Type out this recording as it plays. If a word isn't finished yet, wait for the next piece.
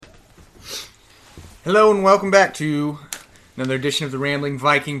Hello and welcome back to another edition of the Rambling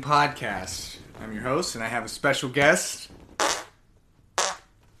Viking podcast. I'm your host and I have a special guest.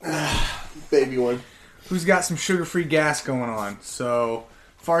 Baby one. Who's got some sugar-free gas going on. So,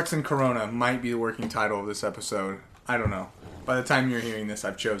 Farts and Corona might be the working title of this episode. I don't know. By the time you're hearing this,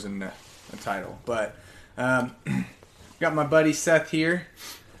 I've chosen a title. But, got my buddy Seth here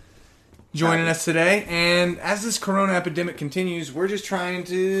joining us today. And as this Corona epidemic continues, we're just trying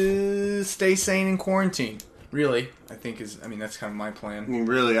to stay sane in quarantine. Really, that's kind of my plan.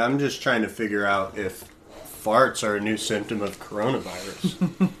 Really, I'm just trying to figure out if farts are a new symptom of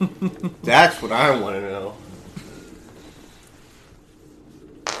coronavirus. That's what I want to know.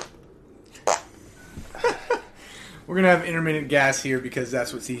 We're going to have intermittent gas here because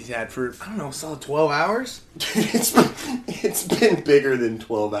that's what he's had for, solid 12 hours? It's been bigger than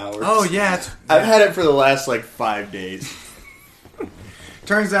 12 hours. Oh, yeah. I've had it for the last, 5 days.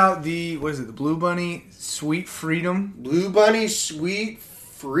 Turns out the Blue Bunny Sweet Freedom? Blue Bunny Sweet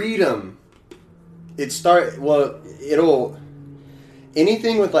Freedom.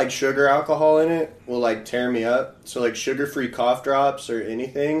 Anything with, sugar alcohol in it will, tear me up. So, sugar-free cough drops or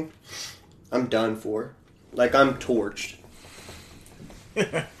anything, I'm done for. I'm torched.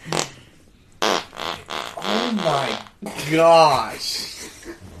 Oh my gosh.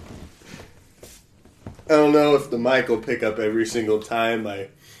 I don't know if the mic will pick up every single time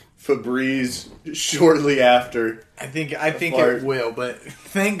I Febreze shortly after. I think it will, but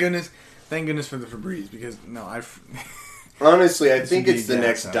thank goodness for the Febreze because honestly, I think it's the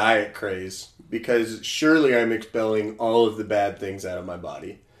next diet craze because surely I'm expelling all of the bad things out of my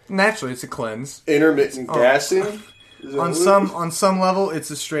body. Naturally, it's a cleanse. Intermittent gassing? On some level, it's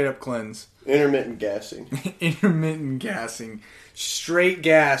a straight up cleanse. Intermittent gassing. Intermittent gassing. Straight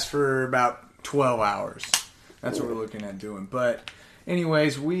gas for about 12 hours. That's what we're looking at doing. But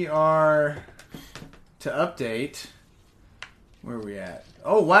anyways, we are to update. Where are we at?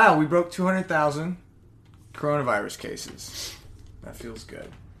 Oh, wow. We broke 200,000 coronavirus cases. That feels good.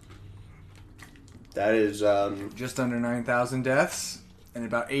 That is just under 9,000 deaths. And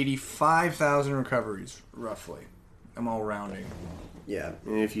about 85,000 recoveries, roughly. I'm all rounding. Yeah,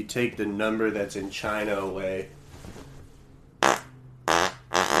 and if you take the number that's in China away,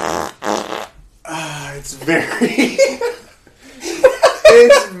 it's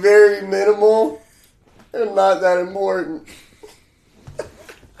very minimal and not that important.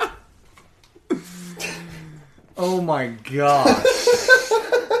 Oh my gosh.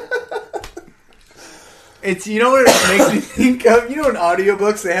 It's, you know what it makes me think of? You know in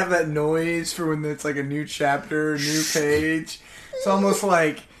audiobooks they have that noise for when it's a new chapter, new page? It's almost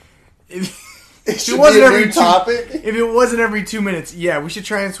like if it wasn't every topic. If it wasn't every 2 minutes, yeah, we should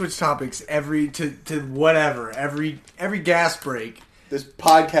try and switch topics every gas break. This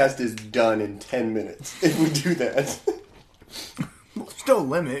podcast is done in 10 minutes if we do that. There's no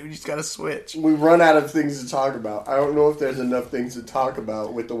limit. We just got to switch. We run out of things to talk about. I don't know if there's enough things to talk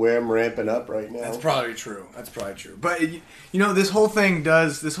about with the way I'm ramping up right now. That's probably true. But, this whole thing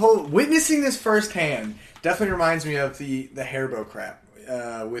witnessing this firsthand definitely reminds me of the Haribo crap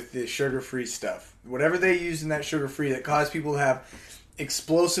with the sugar-free stuff. Whatever they used in that sugar-free that caused people to have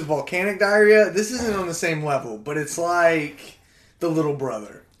explosive volcanic diarrhea, this isn't on the same level, but it's like the little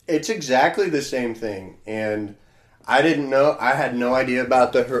brother. It's exactly the same thing, and I didn't know. I had no idea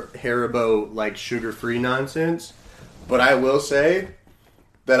about the Haribo sugar-free nonsense, but I will say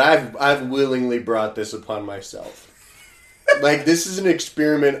that I've willingly brought this upon myself. This is an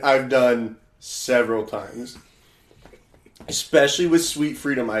experiment I've done several times, especially with Sweet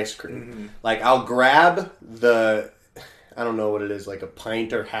Freedom ice cream. Mm-hmm. I'll grab I don't know what it is, a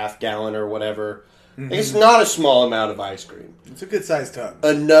pint or half gallon or whatever. Mm-hmm. It's not a small amount of ice cream. It's a good sized tub.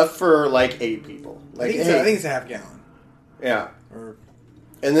 Enough for 8 people. I think it's a half gallon. Yeah.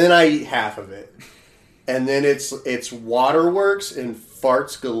 And then I eat half of it. And then it's waterworks and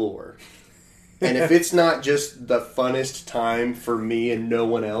farts galore. And if it's not just the funnest time for me and no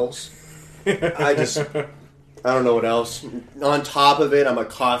one else, I don't know what else. On top of it, I'm a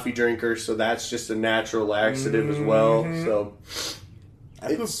coffee drinker, so that's just a natural laxative as well. So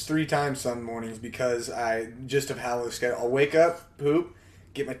I poop 3 times some mornings because of how the schedule. I'll wake up, poop,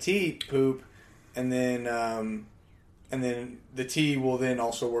 get my tea, poop, and then the tea will then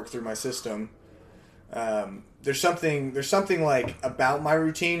also work through my system. There's something about my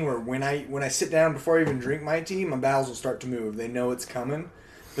routine where when I sit down before I even drink my tea, my bowels will start to move. They know it's coming,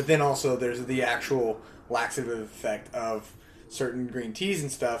 but then also there's the actual laxative effect of certain green teas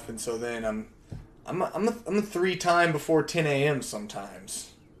and stuff, and so then I'm a 3 time before 10 a.m.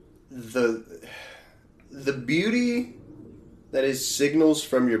 sometimes. The beauty signals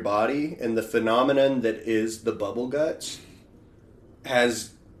from your body, and the phenomenon that is the bubble guts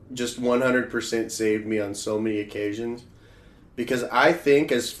has just 100% saved me on so many occasions. Because I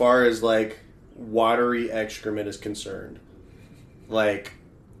think as far as, like, watery excrement is concerned, like,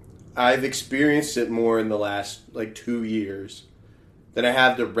 I've experienced it more in the last, like, 2 years than I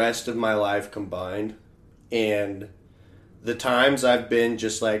have the rest of my life combined. And the times I've been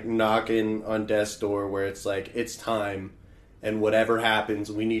just, like, knocking on death's door where it's like, it's time, and whatever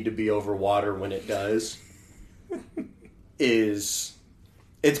happens, we need to be over water when it does, it's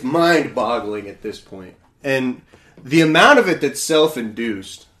mind-boggling at this point. And the amount of it that's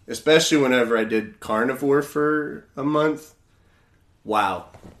self-induced, especially whenever I did carnivore for a month, wow.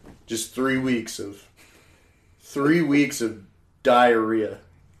 Just 3 weeks of diarrhea.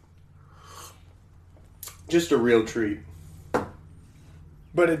 Just a real treat.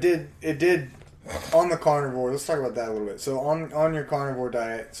 But it did on the carnivore. Let's talk about that a little bit. So on your carnivore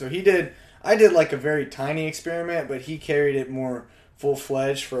diet, so I did like a very tiny experiment, but he carried it more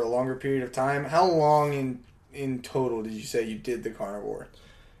full-fledged for a longer period of time. How long in total did you say you did the carnivore?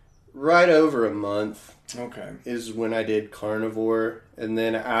 Right over a month. Okay. Is when I did carnivore. And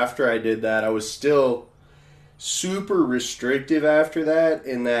then after I did that, I was still super restrictive after that,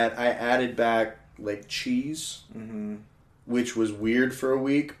 in that I added back, like, cheese, which was weird for a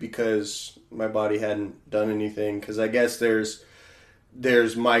week because my body hadn't done anything. Because I guess there's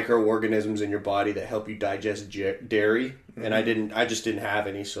microorganisms in your body that help you digest dairy, and I just didn't have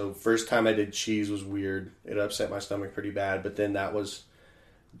any. So first time I did cheese was weird. It upset my stomach pretty bad, but then that was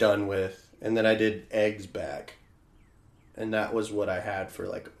done with. And then I did eggs back, and that was what I had for,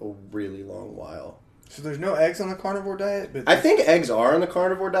 like, a really long while. So there's no eggs on the carnivore diet? But I think eggs are on the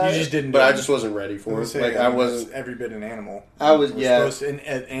carnivore diet. You just didn't, but I just wasn't ready for it. Like, I wasn't every bit an animal. Supposed to, an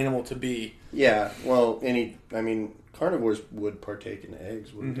animal to be. Yeah. Well, carnivores would partake in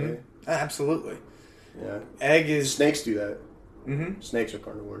eggs, wouldn't they? Absolutely. Yeah. Egg is... Snakes do that. Mm-hmm. Snakes are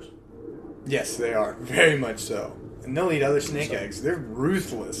carnivores. Yes, they are. Very much so. And they'll eat other snake eggs. They're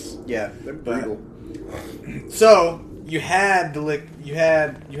ruthless. Yeah, they're brutal. So you had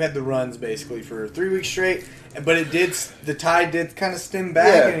the runs basically for 3 weeks straight, but the tide did kind of stem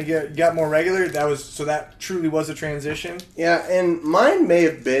back and it got more regular. That truly was a transition. Yeah, and mine may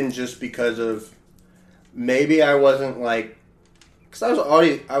have been just because of maybe I wasn't like, because I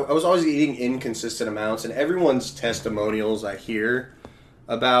was always eating inconsistent amounts, and everyone's testimonials I hear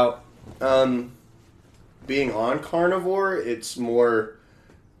about being on carnivore, it's more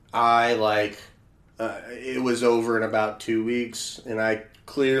it was over in about 2 weeks, and I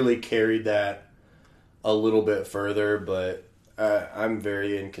clearly carried that a little bit further, but I'm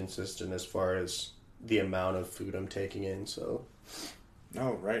very inconsistent as far as the amount of food I'm taking in, so.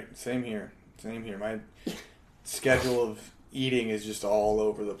 Oh, right. Same here. My schedule of eating is just all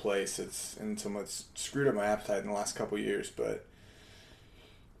over the place. It's screwed up my appetite in the last couple of years, but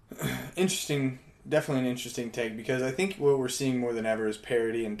definitely an interesting take, because I think what we're seeing more than ever is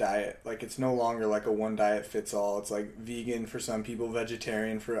parity in diet. Like, it's no longer like a one diet fits all. It's like vegan for some people,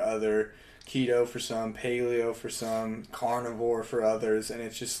 vegetarian for other, keto for some, paleo for some, carnivore for others, and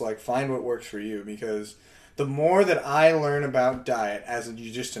it's just like, find what works for you, because the more that I learn about diet as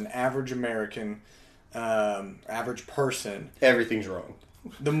just an average American, average person, everything's wrong.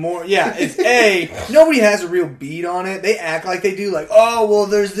 The more, it's nobody has a real beat on it. They act like they do, like, oh, well,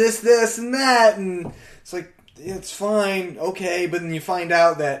 there's this, and that, and it's like, it's fine, okay, but then you find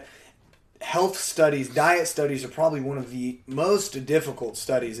out that health studies, diet studies, are probably one of the most difficult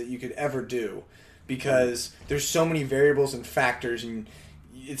studies that you could ever do, because there's so many variables and factors, and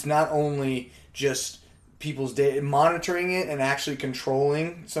it's not only just people's monitoring it and actually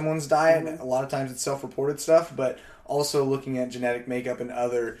controlling someone's diet. A lot of times it's self-reported stuff, but also looking at genetic makeup and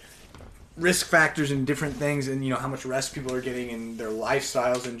other risk factors and different things, and how much rest people are getting and their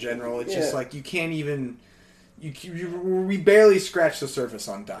lifestyles in general. It's just like, you can't even we barely scratch the surface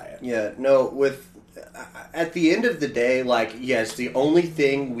on diet. Yeah, no, at the end of the day, like, yes, the only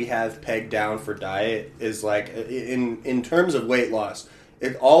thing we have pegged down for diet is, like, in terms of weight loss,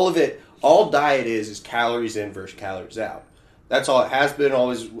 all diet is calories in versus calories out. That's all it has been,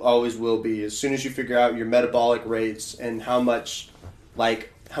 always will be. As soon as you figure out your metabolic rates and how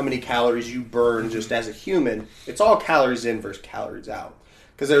many calories you burn just as a human, it's all calories in versus calories out.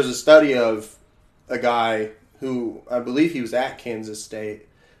 Because there was a study of a guy who, I believe he was at Kansas State,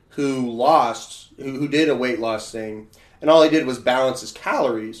 who did a weight loss thing, and all he did was balance his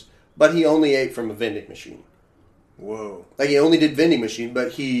calories, but he only ate from a vending machine. Whoa. Like, he only did vending machine,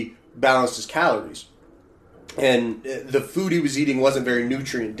 but he balanced his calories. And the food he was eating wasn't very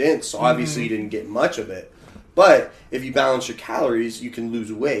nutrient dense, so obviously he didn't get much of it. But if you balance your calories, you can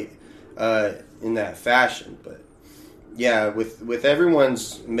lose weight in that fashion. But yeah, with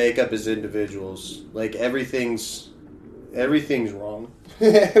everyone's makeup as individuals, like everything's wrong.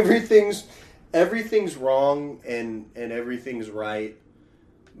 everything's wrong and everything's right.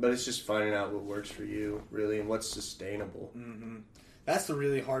 But it's just finding out what works for you, really, and what's sustainable. Mm-hmm. That's the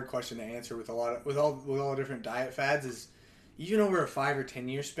really hard question to answer with all the different diet fads. Is even over a 5 or 10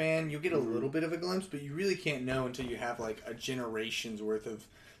 year span, you'll get a little bit of a glimpse, but you really can't know until you have like a generation's worth of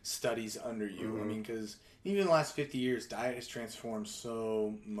studies under you. Mm-hmm. I mean, because even in the last 50 years, diet has transformed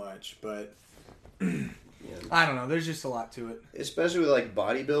so much, but I don't know. There's just a lot to it. Especially with like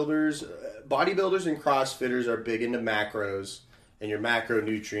bodybuilders. Bodybuilders and CrossFitters are big into macros and your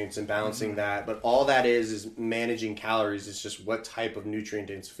macronutrients and balancing that. But all that is managing calories. It's just what type of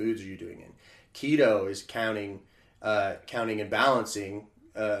nutrient-dense foods are you doing in. Keto is counting and balancing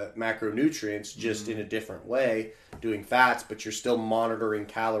macronutrients just in a different way, doing fats, but you're still monitoring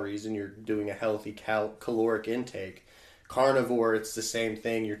calories and you're doing a healthy caloric intake. Carnivore, it's the same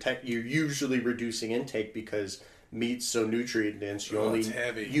thing. You're usually reducing intake because meat's so nutrient dense.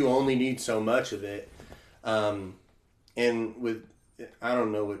 You only need so much of it. And with, I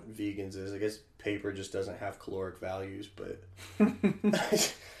don't know what vegans is. I guess paper just doesn't have caloric values, but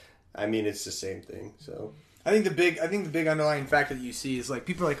I mean it's the same thing. So I think the big underlying factor that you see is like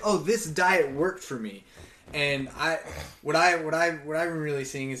people are like, oh, this diet worked for me. And what I'm really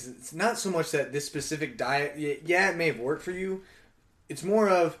seeing is it's not so much that this specific diet, yeah, it may have worked for you. It's more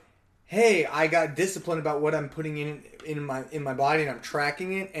of, hey, I got disciplined about what I'm putting in my body, and I'm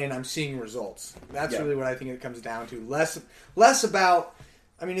tracking it, and I'm seeing results. That's really what I think it comes down to. Less about.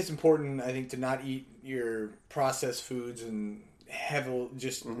 I mean, it's important, I think, to not eat your processed foods and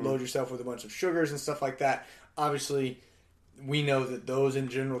load yourself with a bunch of sugars and stuff like that. Obviously, we know that those in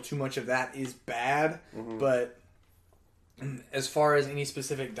general, too much of that is bad, but as far as any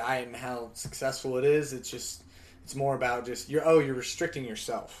specific diet and how successful it is, it's more about just you're restricting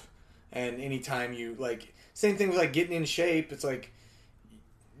yourself. And anytime you same thing with like getting in shape, it's like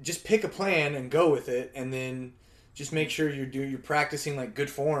just pick a plan and go with it, and then just make sure you're practicing like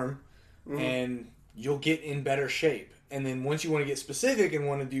good form, and you'll get in better shape. And then once you want to get specific and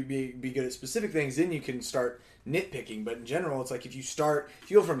want to be good at specific things, then you can start nitpicking. But in general, it's like if you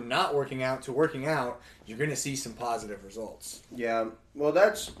go from not working out to working out, you're going to see some positive results. Yeah. Well,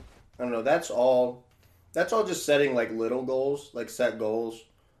 that's all just setting like little goals, like set goals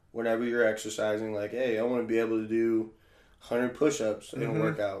whenever you're exercising. Like, hey, I want to be able to do 100 push-ups in a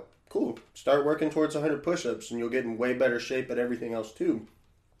workout. Cool. Start working towards 100 push-ups and you'll get in way better shape at everything else too.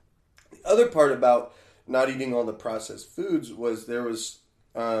 The other part about not eating all the processed foods was there's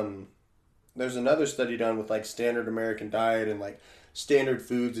another study done with like standard American diet and like standard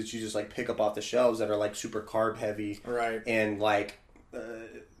foods that you just like pick up off the shelves that are like super carb heavy, right? And like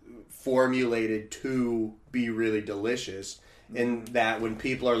formulated to be really delicious. And that when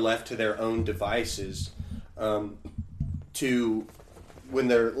people are left to their own devices, to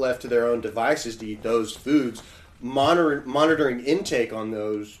eat those foods, monitoring intake on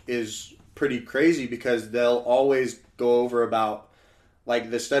those is pretty crazy because they'll always go over about,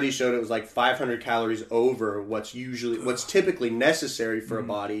 like the study showed it was like 500 calories over what's typically necessary for a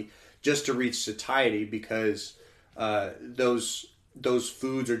body just to reach satiety, because those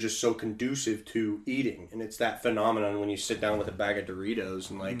foods are just so conducive to eating. And it's that phenomenon when you sit down with a bag of Doritos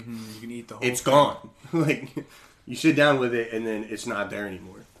and like you can eat the whole it's thing. Gone. Like you sit down with it and then it's not there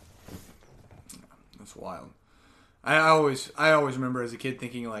anymore. That's wild. I always remember as a kid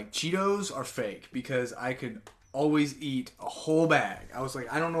thinking like Cheetos are fake because I could always eat a whole bag. I was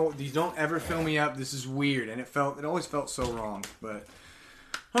like, I don't know, these don't ever fill me up. This is weird, and it always felt so wrong. But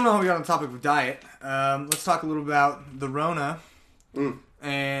I don't know how we got on the topic of diet. Let's talk a little about the Rona.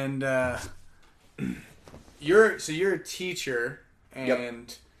 And you're a teacher,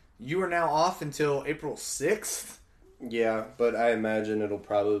 and you are now off until April 6th. Yeah, but I imagine it'll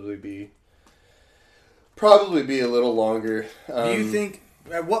probably be a little longer. Do you think?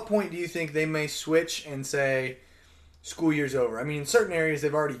 At what point do you think they may switch and say school year's over? I mean, in certain areas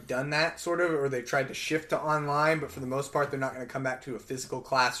they've already done that sort of, or they've tried to shift to online, but for the most part they're not going to come back to a physical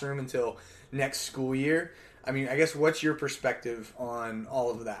classroom until next school year. I mean, I guess what's your perspective on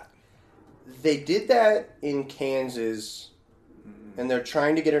all of that? They did that in Kansas, and they're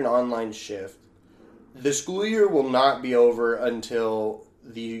trying to get an online shift. The school year will not be over until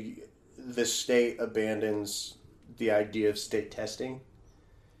the state abandons the idea of state testing.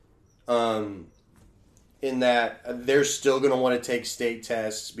 In that they're still going to want to take state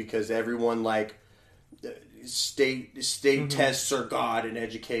tests because everyone, like, state tests are God in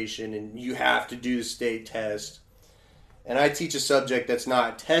education, and you have to do the state test. And I teach a subject that's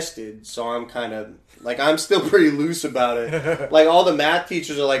not tested, so I'm kind of like, I'm still pretty loose about it. Like, all the math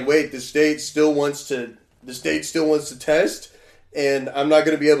teachers are like, wait, the state still wants to test, and I'm not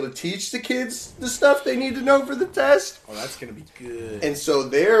going to be able to teach the kids the stuff they need to know for the test. Oh, that's going to be good. And so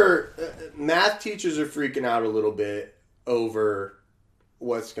their math teachers are freaking out a little bit over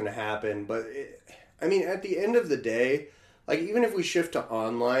what's going to happen. But, at the end of the day, like, even if we shift to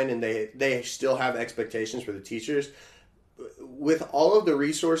online and they still have expectations for the teachers, with all of the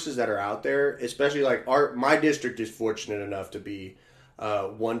resources that are out there, especially like my district is fortunate enough to be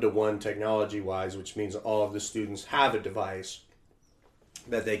one-to-one technology-wise, which means all of the students have a device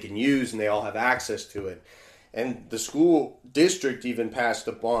that they can use and they all have access to it. And the school district even passed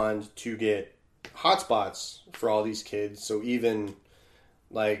a bond to get hotspots for all these kids. So even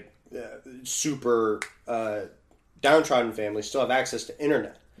like super downtrodden families still have access to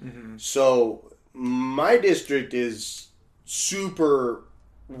internet. Mm-hmm. So my district is super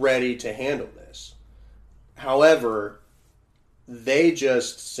ready to handle this. However, they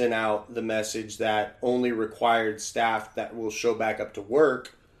just sent out the message that only required staff that will show back up to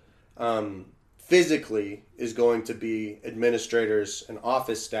work physically is going to be administrators and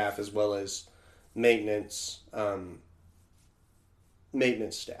office staff, as well as maintenance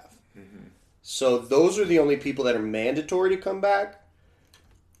staff. Mm-hmm. So those are the only people that are mandatory to come back.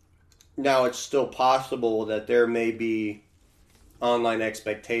 Now, it's still possible that there may be online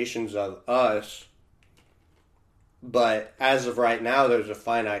expectations of us, but as of right now, there's a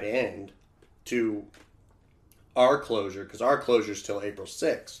finite end to our closure, because our closure is till April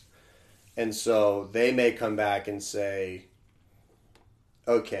 6th. And so they may come back and say,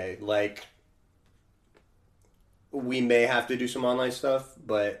 okay, like, we may have to do some online stuff,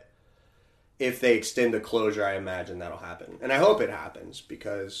 but if they extend the closure, I imagine that'll happen. And I hope it happens,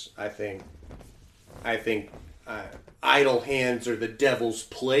 because I think idle hands are the devil's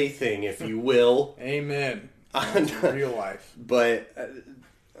plaything, if you will. Amen. Real life. But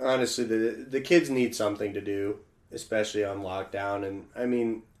honestly, the kids need something to do, especially on lockdown.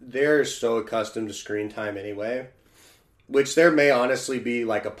 And they're so accustomed to screen time anyway, which there may honestly be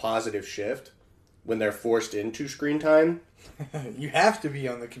like a positive shift when they're forced into screen time. You have to be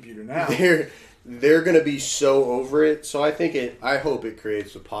on the computer now. They're going to be so over it. So I hope it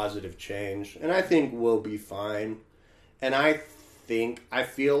creates a positive change, and I think we'll be fine. And I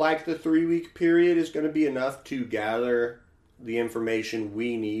feel like the 3-week period is going to be enough to gather the information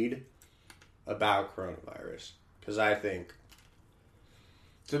we need about coronavirus. Because I think.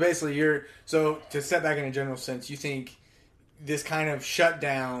 So basically, to step back in a general sense, you think this kind of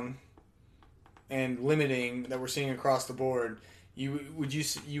shutdown and limiting that we're seeing across the board,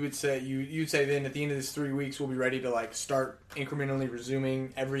 you'd say then at the end of this 3 weeks we'll be ready to like start incrementally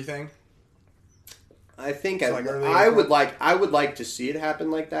resuming everything? I think I would like to see it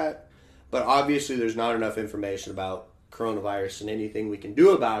happen like that, but obviously there's not enough information about coronavirus and anything we can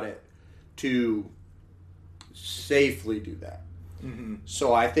do about it to safely do that. Mm-hmm.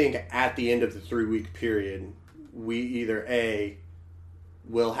 So I think at the end of the 3-week period, we either A,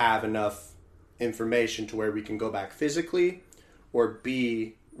 will have enough information to where we can go back physically, or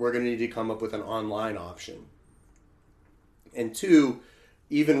B, we're going to need to come up with an online option. And 2,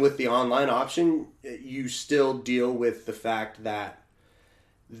 even with the online option, you still deal with the fact that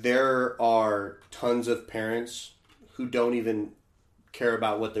there are tons of parents who don't even care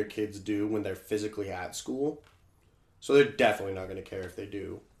about what their kids do when they're physically at school. So they're definitely not going to care if they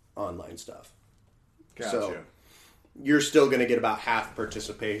do online stuff. Gotcha. So you're still going to get about half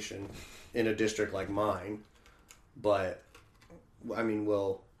participation in a district like mine. But, I don't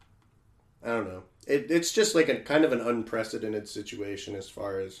know. It's just like a kind of an unprecedented situation as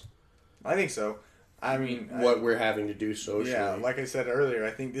far as... I think so. What we're having to do socially. Yeah, like I said earlier,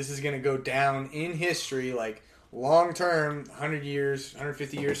 I think this is going to go down in history, like long term, 100 years,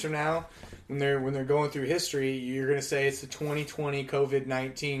 150 years from now, when they're going through history, you're going to say it's the 2020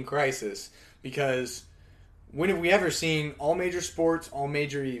 COVID-19 crisis. Because when have we ever seen all major sports, all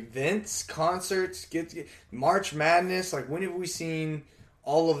major events, concerts, March Madness, like when have we seen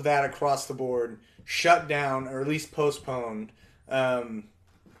all of that across the board shut down or at least postponed? Never.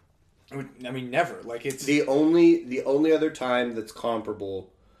 Like it's the only other time that's comparable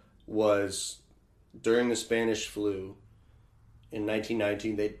was during the Spanish flu in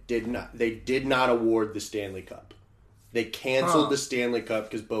 1919. They did not award the Stanley Cup. They canceled the Stanley Cup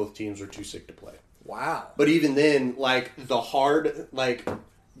because both teams were too sick to play. Wow. But even then,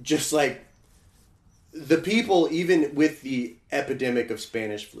 the people, even with the epidemic of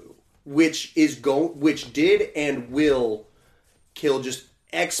Spanish flu, which did and will kill just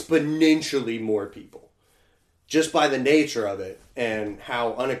exponentially more people, just by the nature of it and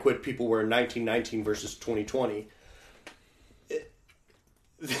how unequipped people were in 1919 versus 2020.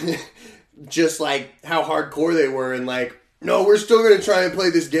 Just like how hardcore they were, and like, no, we're still going to try and play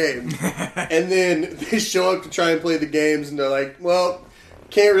this game. And then they show up to try and play the games, and they're like, well,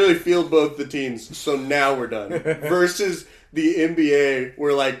 can't really field both the teams, so now we're done. Versus the NBA,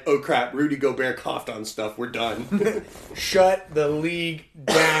 we're like, oh crap, Rudy Gobert coughed on stuff, we're done. Shut the league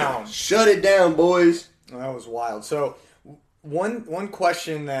down. Shut it down, boys. That was wild. So, one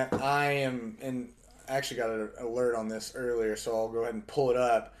question that I am, and I actually got an alert on this earlier, so I'll go ahead and pull it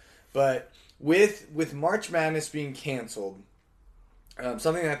up. But with March Madness being canceled,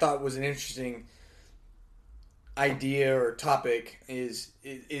 something that I thought was an interesting idea or topic is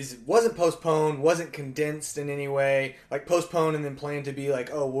wasn't postponed, wasn't condensed in any way, like postponed and then planned to be like,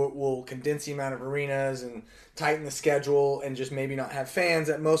 oh, we'll condense the amount of arenas and tighten the schedule and just maybe not have fans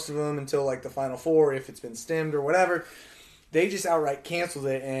at most of them until like the Final Four if it's been stemmed or whatever. They just outright canceled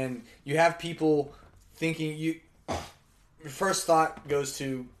it, and you have people thinking your first thought goes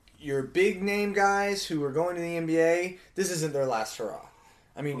to your big name guys who are going to the NBA. This isn't their last hurrah.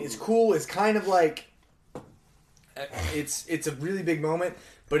 I mean, it's cool. It's kind of like it's a really big moment,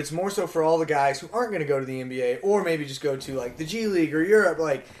 but it's more so for all the guys who aren't going to go to the NBA or maybe just go to like the G League or Europe.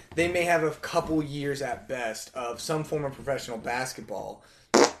 Like they may have a couple years at best of some form of professional basketball.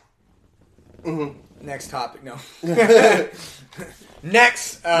 Mm-hmm. Next topic, no.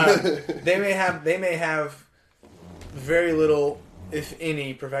 Next, they may have very little, if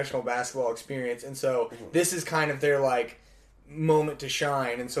any, professional basketball experience, and so this is kind of their like moment to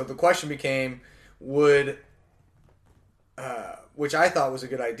shine. And so the question became, would which I thought was a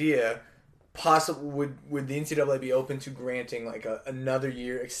good idea, would the NCAA be open to granting like another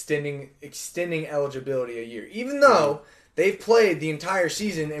year, extending eligibility a year, even though they've played the entire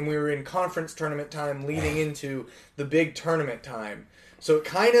season and we were in conference tournament time leading into the big tournament time. So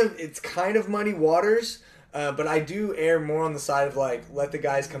it's kind of muddy waters, but I do err more on the side of like let the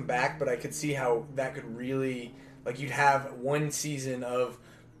guys come back. But I could see how that could really, like, you'd have one season of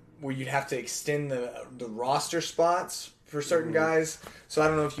where you'd have to extend the roster spots for certain guys. So I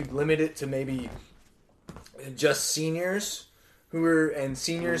don't know if you'd limit it to maybe just seniors who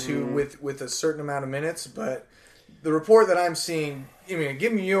with a certain amount of minutes. But the report that I'm seeing,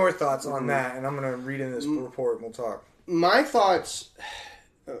 give me your thoughts on that, and I'm going to read in this report and we'll talk. My thoughts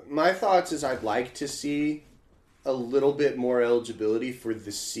is I'd like to see a little bit more eligibility for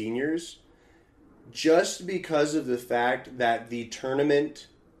the seniors, just because of the fact that the tournament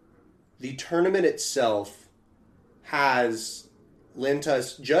itself has lent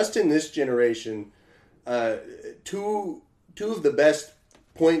us, just in this generation, two of the best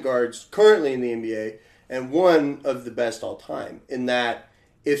point guards currently in the NBA, and one of the best all time. In that,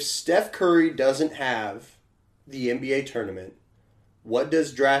 if Steph Curry doesn't have the NBA tournament, what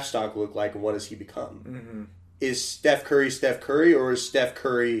does draft stock look like, and what does he become? Mm-hmm. Is Steph Curry, or is Steph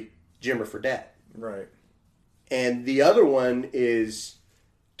Curry Jimmer Fredette? Right. And the other one is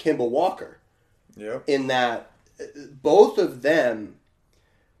Kemba Walker. Yep. In that both of them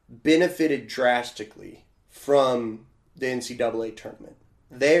benefited drastically from the NCAA tournament.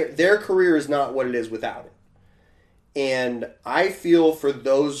 Their career is not what it is without it. And I feel for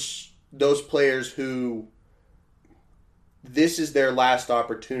those players who this is their last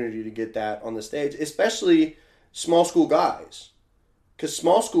opportunity to get that on the stage, especially small school guys. Because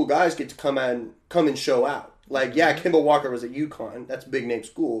small school guys get to come and show out. Like, yeah, Kemba Walker was at UConn. That's a big name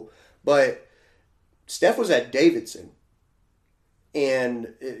school. But Steph was at Davidson.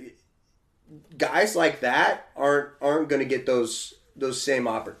 And guys like that aren't going to get those same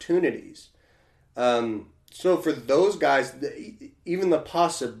opportunities. So for those guys, even the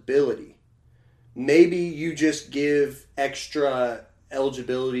possibility, maybe you just give extra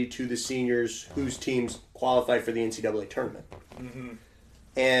eligibility to the seniors whose teams qualified for the NCAA tournament. Mm-hmm.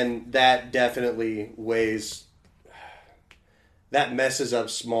 And that definitely that messes up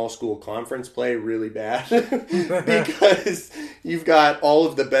small school conference play really bad. Because you've got all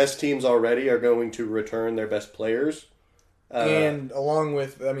of the best teams already are going to return their best players. And along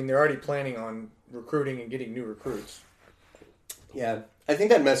with, they're already planning on recruiting and getting new recruits. Yeah, I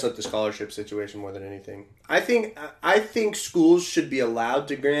think that messed up the scholarship situation more than anything. I think schools should be allowed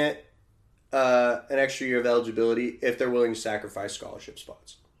to grant an extra year of eligibility if they're willing to sacrifice scholarship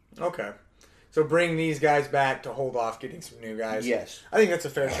spots. Okay. So bring these guys back to hold off getting some new guys. Yes. I think that's a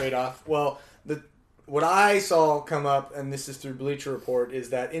fair trade-off. Well, what I saw come up, and this is through Bleacher Report,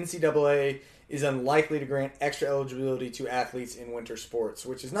 is that NCAA is unlikely to grant extra eligibility to athletes in winter sports,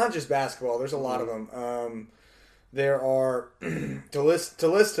 which is not just basketball. There's a lot of them. There are, to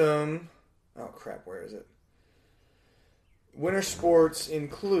list them, oh crap, where is it? Winter sports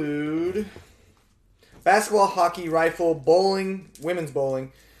include basketball, hockey, rifle, bowling, women's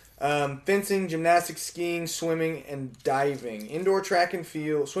bowling, fencing, gymnastics, skiing, swimming, and diving. Indoor track and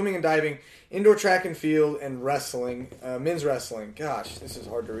field, swimming and diving, indoor track and field, and wrestling, men's wrestling. Gosh, this is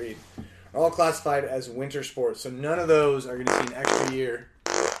hard to read. Are all classified as winter sports. So none of those are going to see an extra year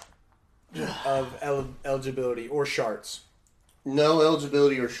of eligibility or sharts. No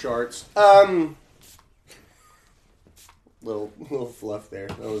eligibility or sharts. Little fluff there.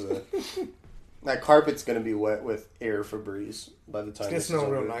 That carpet's going to be wet with air Febreze by the time it's going to smell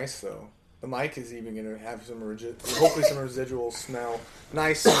real nice, though. The mic is even going to have hopefully some residual smell.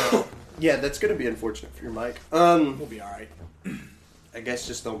 Nice smell. Yeah, that's going to be unfortunate for your mic. We'll be all right. I guess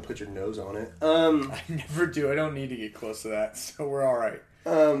just don't put your nose on it. I never do. I don't need to get close to that, so we're all right.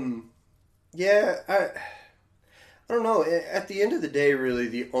 Yeah, I don't know. At the end of the day, really,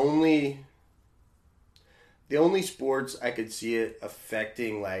 the only sports I could see it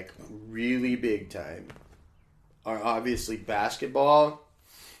affecting like really big time are obviously basketball,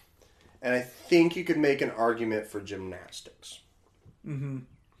 and I think you could make an argument for gymnastics. Mm-hmm.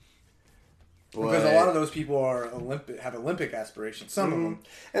 Because a lot of those people have Olympic aspirations. Some of them,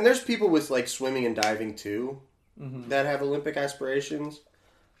 and there's people with like swimming and diving too that have Olympic aspirations,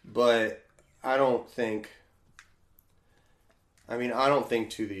 but I don't think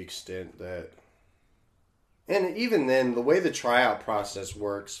to the extent that. And even then, the way the tryout process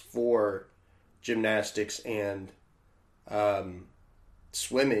works for gymnastics and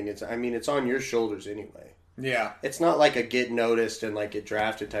swimming, it's on your shoulders anyway. Yeah. It's not like a get noticed and like get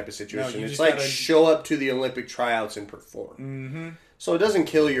drafted type of situation. No, it's like show up to the Olympic tryouts and perform. Mm-hmm. So it doesn't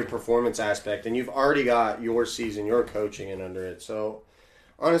kill your performance aspect, and you've already got your season, your coaching in under it. So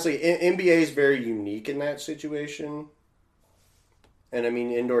honestly, NBA is very unique in that situation. And I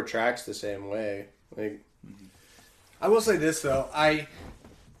mean, indoor track's the same way. Like, I will say this though, I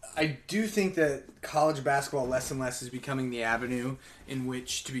do think that college basketball less and less is becoming the avenue in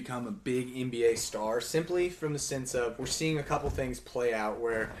which to become a big NBA star, simply from the sense of we're seeing a couple things play out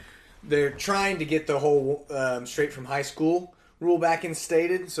where they're trying to get the whole straight from high school rule back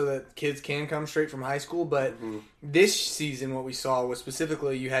instated so that kids can come straight from high school. But this season what we saw was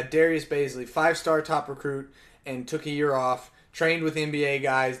specifically you had Darius Baisley, 5-star top recruit, and took a year off, trained with NBA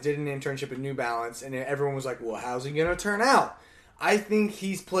guys, did an internship at New Balance, and everyone was like, well, how's he going to turn out? I think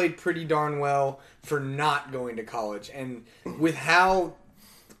he's played pretty darn well for not going to college. And with how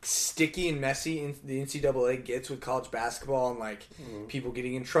sticky and messy the NCAA gets with college basketball and, like, people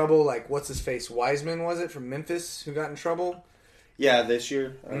getting in trouble, like, what's his face? Wiseman, was it, from Memphis, who got in trouble? Yeah, this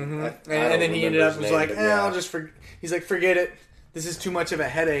year. And then he ended up, was like, I'll just he's like, forget it. This is too much of a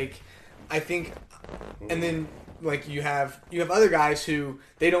headache. I think, and then... Like you have other guys who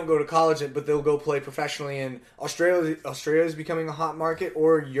they don't go to college but they'll go play professionally in Australia. Australia is becoming a hot market,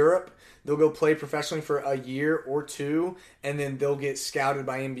 or Europe. They'll go play professionally for a year or two, and then they'll get scouted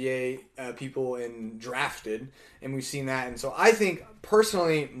by NBA people and drafted. And we've seen that. And so I think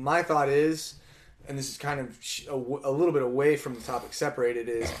personally, my thought is, and this is kind of a little bit away from the topic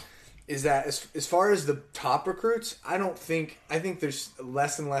separated, is that as far as the top recruits, I think there's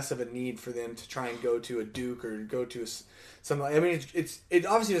less and less of a need for them to try and go to a Duke or go to something. I mean, it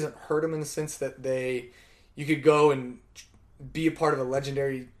obviously doesn't hurt them in the sense that you could go and be a part of a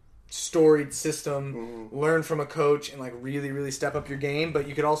legendary, storied system, learn from a coach, and like really, really step up your game. But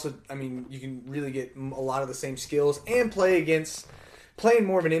you could also, I mean, you can really get a lot of the same skills and play in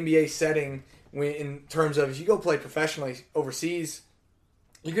more of an NBA setting in terms of if you go play professionally overseas.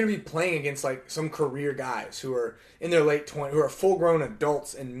 You're going to be playing against like some career guys who are in their late 20s, who are full-grown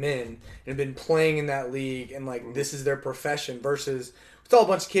adults and men and have been playing in that league, and like this is their profession. Versus it's all a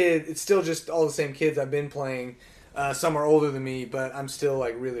bunch of kids. It's still just all the same kids I've been playing. Some are older than me, but I'm still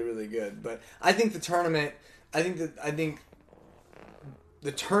like really, really good. But I think the tournament. I think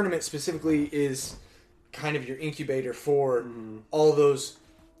the tournament specifically is kind of your incubator for all those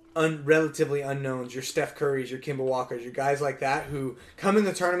relatively unknowns, your Steph Currys, your Kemba Walkers, your guys like that who come in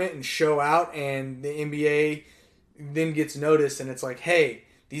the tournament and show out, and the NBA then gets noticed, and it's like, hey,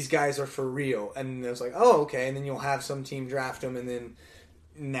 these guys are for real. And it's like, oh, okay, and then you'll have some team draft them, and then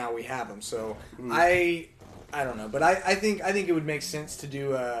now we have them. So I don't know, but I think it would make sense to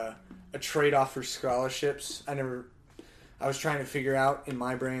do a trade-off for scholarships. I was trying to figure out in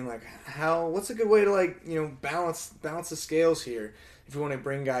my brain, like, what's a good way to, like, balance the scales here if you want to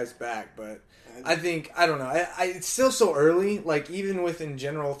bring guys back. But I think, I don't know. It's still so early. Like, even with in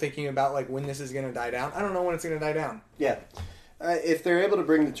general thinking about like when this is going to die down, I don't know when it's going to die down. Yeah. If they're able to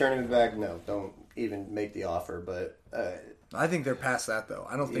bring the tournament back, no, don't even make the offer. But I think they're past that though.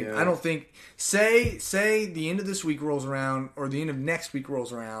 I don't think. Say the end of this week rolls around or the end of next week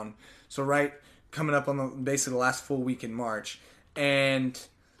rolls around. So coming up on basically the last full week in March, and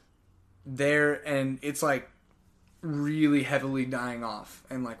it's like really heavily dying off,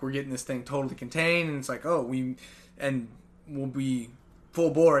 and like we're getting this thing totally contained, and it's like we'll be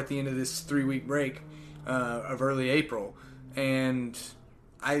full bore at the end of this 3-week break of early April, and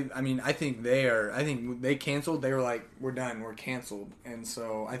I think they canceled. They were like, we're done, we're canceled, and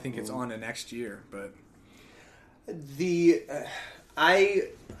so I think it's on to next year. But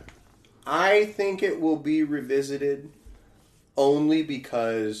I think it will be revisited only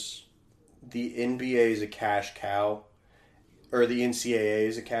because the NBA is a cash cow, or the NCAA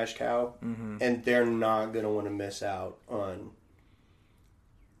is a cash cow, and they're not going to want to miss out on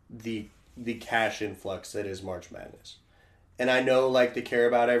the cash influx that is March Madness. And I know, like, they care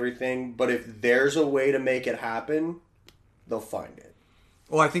about everything, but if there's a way to make it happen, they'll find it.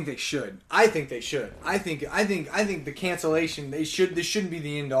 Well, I think they should. I think the cancellation, this shouldn't be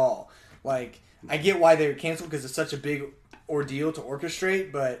the end all. Like, I get why they were canceled because it's such a big ordeal to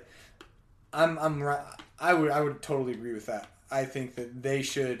orchestrate, but I would totally agree with that. I think that they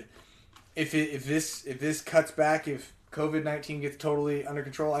should, if this cuts back, if COVID-19 gets totally under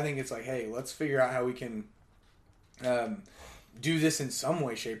control, I think it's like, hey, let's figure out how we can do this in some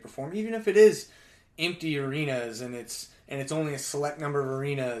way, shape, or form, even if it is empty arenas and it's only a select number of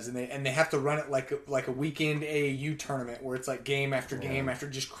arenas, and they have to run it like a weekend AAU tournament where it's like game after game after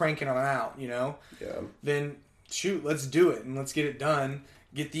just cranking them out, you know? Yeah. Then shoot, let's do it and let's get it done.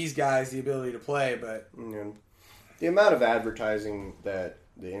 Get these guys the ability to play, but the amount of advertising that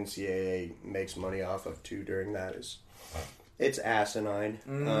the NCAA makes money off of too during that it's asinine.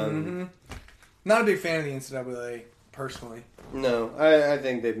 Not a big fan of the NCAA personally. No, I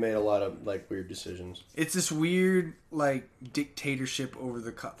think they've made a lot of like weird decisions. It's this weird like dictatorship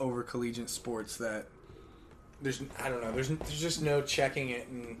over collegiate sports that there's just no checking it.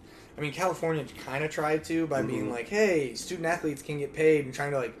 And I mean, California kind of tried to by being like, hey, student athletes can get paid, and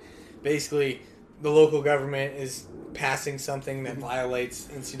trying to like basically the local government is passing something that violates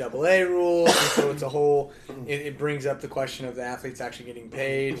NCAA rules, and so it's a whole. It brings up the question of the athletes actually getting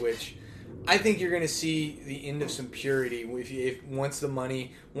paid, which I think you're going to see the end of some purity if once the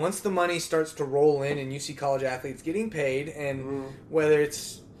money starts to roll in and you see college athletes getting paid, and whether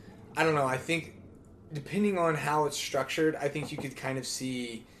it's, I don't know, I think depending on how it's structured, I think you could kind of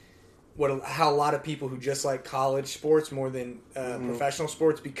see how a lot of people who just like college sports more than professional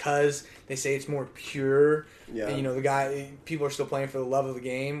sports, because they say it's more pure. Yeah. And, you know, people are still playing for the love of the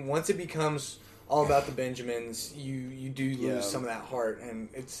game. Once it becomes all about the Benjamins, you do lose some of that heart, and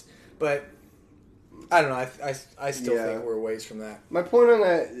it's. But I don't know. I still think we're a ways from that. My point on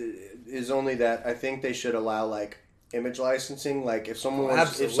that is only that I think they should allow like image licensing. Like if someone's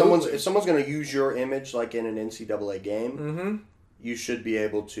going to use your image like in an NCAA game, you should be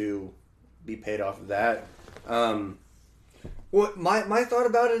able to be paid off of that. What my thought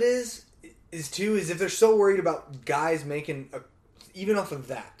about it is if they're so worried about guys making even off of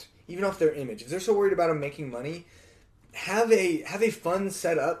that, even off their image, if they're so worried about them making money, have a fund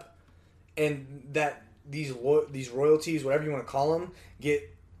set up. And that these royalties, whatever you want to call them,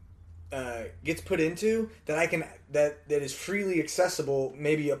 gets put into that is freely accessible,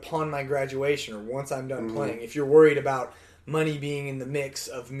 maybe upon my graduation or once I'm done playing. If you're worried about money being in the mix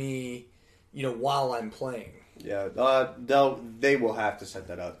of me, you know, while I'm playing. Yeah, they will have to set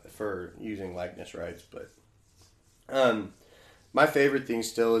that up for using likeness rights, but my favorite thing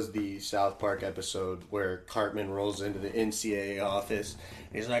still is the South Park episode where Cartman rolls into the NCAA office.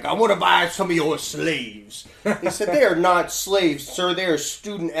 He's like, I want to buy some of your slaves. He said, they are not slaves, sir. They are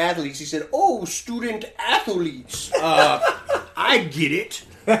student athletes. He said, oh, student athletes. I get it.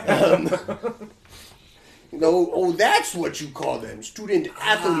 That's what you call them, student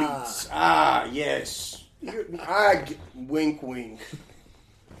athletes. Yes. Wink, wink.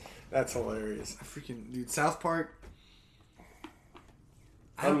 That's hilarious. Dude, South Park.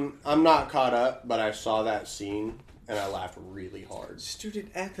 I'm not caught up, but I saw that scene and I laughed really hard. Student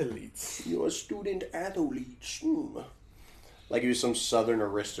athletes. You're student athletes. Like he was some southern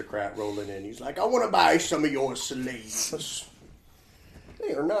aristocrat rolling in. He's like, I want to buy some of your slaves.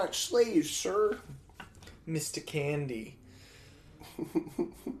 They are not slaves, sir. Mr. Candy.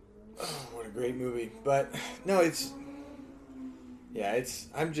 Oh, what a great movie. But no, I'm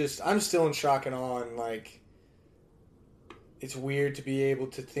still in shock and awe, and like it's weird to be able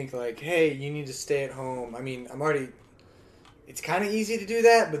to think like, hey, you need to stay at home. I mean, it's kind of easy to do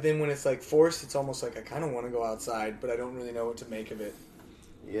that, but then when it's like forced, it's almost like I kind of want to go outside, but I don't really know what to make of it.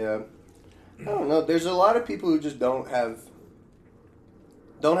 Yeah. I don't know. There's a lot of people who just don't have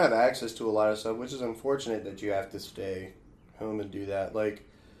access to a lot of stuff, which is unfortunate that you have to stay home and do that. Like,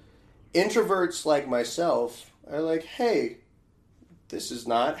 introverts like myself are like, hey, this is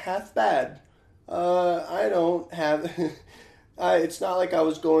not half bad. I don't have... it's not like I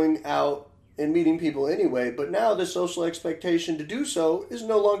was going out and meeting people anyway, but now the social expectation to do so is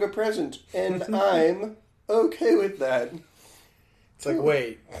no longer present, and I'm okay with that. It's like,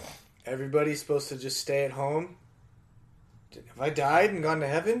 wait, everybody's supposed to just stay at home? Have I died and gone to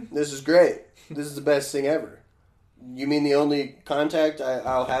heaven? This is great. This is the best thing ever. You mean the only contact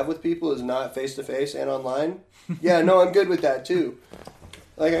I'll have with people is not face-to-face and online? Yeah, no, I'm good with that, too.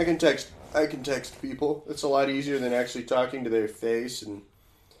 Like, I can text people. It's a lot easier than actually talking to their face. And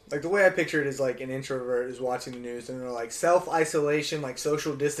like, the way I picture it is like an introvert is watching the news and they're like, self-isolation, like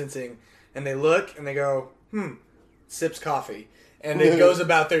social distancing. And they look and they go, sips coffee. And it goes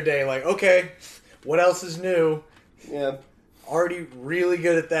about their day like, okay, what else is new? Yeah. Already really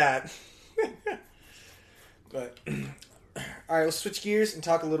good at that. But, alright, let's switch gears and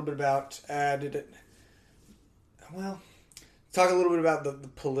talk a little bit about, talk a little bit about the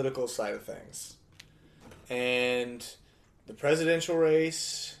political side of things. And the presidential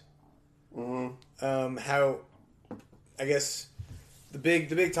race. How, I guess, the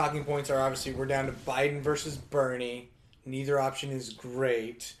big talking points are obviously we're down to Biden versus Bernie. Neither option is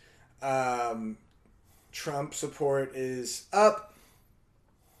great. Trump support is up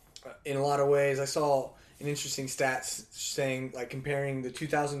in a lot of ways. I saw an interesting stats saying, like, comparing the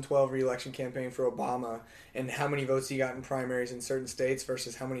 2012 re-election campaign for Obama and how many votes he got in primaries in certain states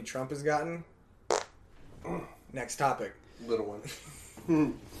versus how many Trump has gotten. Next topic. Little one.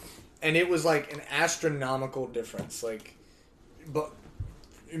 And it was like an astronomical difference. Like, but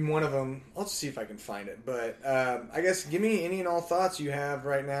in one of them, I'll just see if I can find it. But I guess give me any and all thoughts you have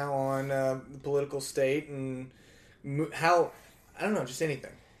right now on the political state and how, I don't know, just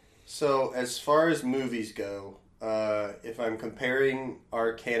anything. So, as far as movies go, if I'm comparing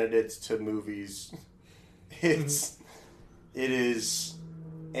our candidates to movies, it is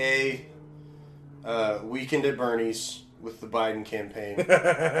Weekend at Bernie's with the Biden campaign.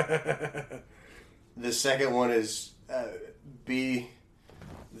 The second one is Be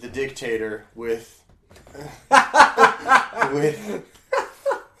the Dictator with Sacha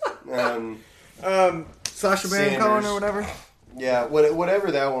Baron Cohen or whatever. Yeah,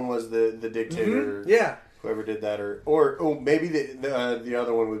 whatever that one was, the Dictator. Yeah. Whoever did that, or maybe the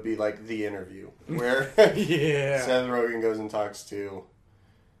other one would be like The Interview, where yeah. Seth Rogen goes and talks to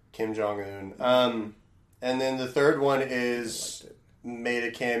Kim Jong-un. And then the third one is made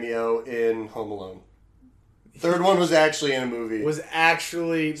a cameo in Home Alone. Third one was actually in a movie.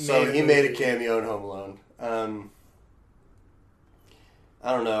 So he made a cameo in Home Alone.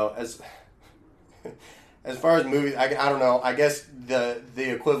 I don't know. As far as movies, I don't know. I guess the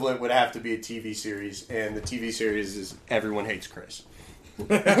equivalent would have to be a TV series, and the TV series is Everyone Hates Chris.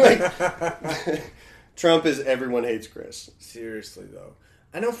 Trump is Everyone Hates Chris. Seriously, though.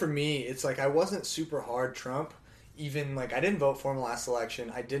 I know for me, it's like I wasn't super hard Trump. Even, like, I didn't vote for him last election.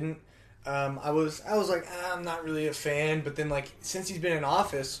 I didn't. I was like, I'm not really a fan. But then, like, since he's been in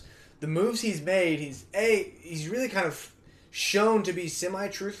office, the moves he's made, he's really kind of shown to be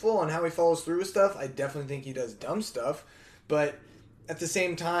semi-truthful on how he follows through with stuff. I definitely think he does dumb stuff. But at the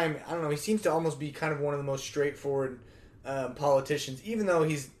same time, I don't know, he seems to almost be kind of one of the most straightforward politicians, even though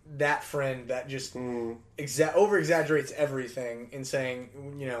he's that friend that just over-exaggerates everything in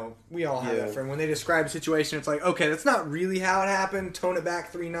saying, you know, we all have that friend. When they describe a situation, it's like, okay, that's not really how it happened. Tone it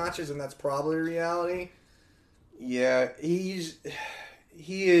back 3 notches, and that's probably reality. Yeah, he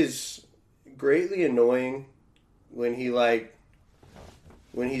is greatly annoying when he's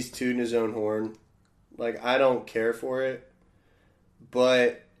tooting his own horn. Like, I don't care for it.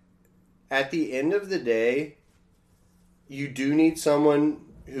 But at the end of the day, you do need someone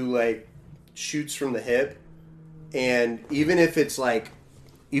who, like, shoots from the hip. And even if it's like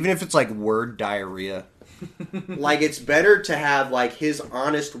word diarrhea, like, it's better to have, like, his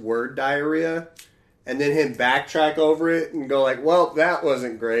honest word diarrhea and then him backtrack over it and go like, well, that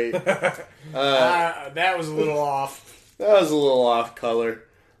wasn't great. That was a little off. That was a little off color.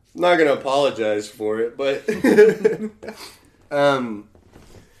 I'm not going to apologize for it, but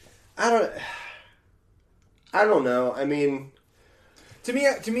I don't know. I mean, to me,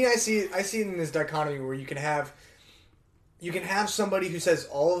 I see it in this dichotomy where you can have somebody who says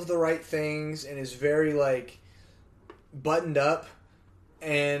all of the right things and is very, like, buttoned up,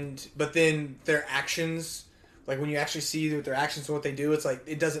 but then their actions, like when you actually see their actions and what they do, it's like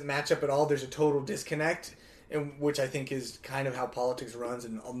it doesn't match up at all. There's a total disconnect, which I think is kind of how politics runs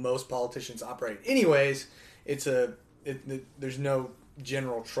and most politicians operate. Anyways, there's no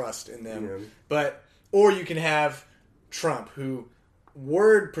general trust in them. Yeah. Or you can have Trump, who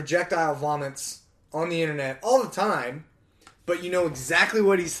word projectile vomits on the internet all the time, but you know exactly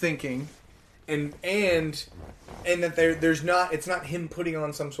what he's thinking, and that it's not him putting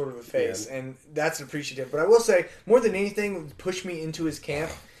on some sort of a face, and that's appreciative. But I will say, more than anything, what pushed me into his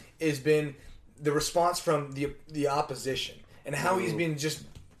camp has been the response from the opposition, and how he's been just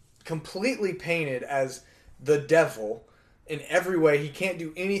completely painted as the devil in every way. He can't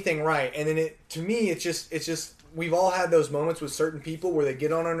do anything right, and then to me, it's just we've all had those moments with certain people where they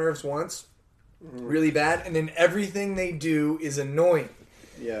get on our nerves once, really bad, and then everything they do is annoying.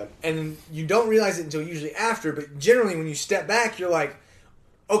 Yeah. And you don't realize it until usually after, but generally when you step back, you're like,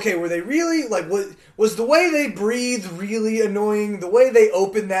 okay, were they really, like, was the way they breathe really annoying? The way they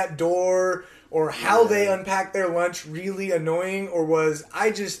opened that door, or how they unpacked their lunch really annoying? Or was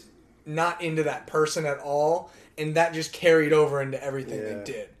I just not into that person at all, and that just carried over into everything they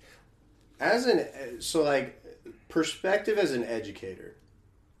did? Perspective as an educator,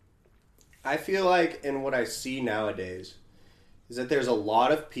 I feel like, and what I see nowadays, is that there's a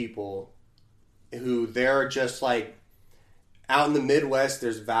lot of people who they're just like, out in the Midwest,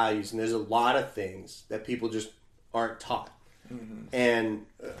 there's values, and there's a lot of things that people just aren't taught. Mm-hmm. And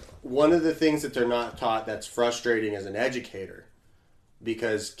one of the things that they're not taught that's frustrating as an educator,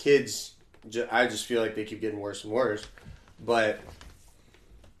 because kids, I just feel like they keep getting worse and worse, but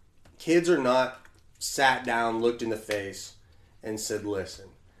kids are not sat down, looked in the face, and said, listen,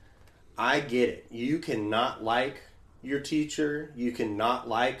 I get it. You cannot like your teacher. You cannot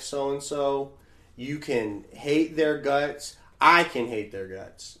like so-and-so. You can hate their guts. I can hate their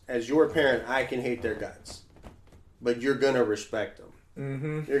guts. As your parent, I can hate their guts. But you're going to respect them.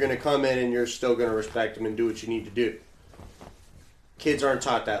 Mm-hmm. You're going to come in and you're still going to respect them and do what you need to do. Kids aren't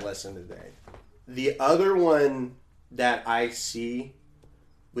taught that lesson today. The other one that I see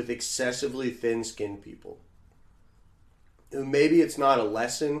with excessively thin-skinned people, maybe it's not a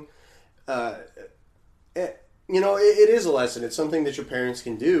lesson. It is a lesson. It's something that your parents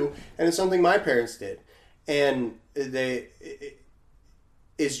can do, and it's something my parents did. And it's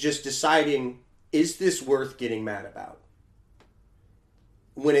just deciding, is this worth getting mad about?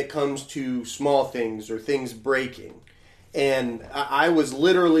 When it comes to small things or things breaking. And I was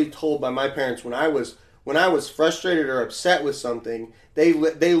literally told by my parents when I was frustrated or upset with something, they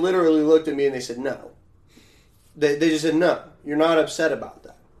literally looked at me and they said, no. They just said, no, you're not upset about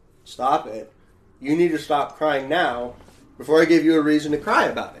that. Stop it. You need to stop crying now before I give you a reason to cry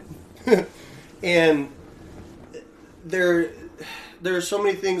about it. And there are so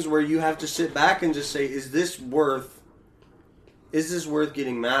many things where you have to sit back and just say, is this worth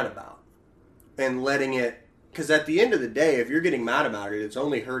getting mad about? And letting it, because at the end of the day, if you're getting mad about it, it's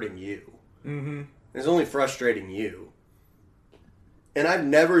only hurting you. Mm-hmm. It's only frustrating you. And I've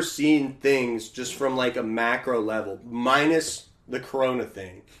never seen things just from like a macro level, minus the Corona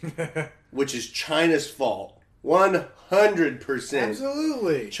thing, which is China's fault. 100%.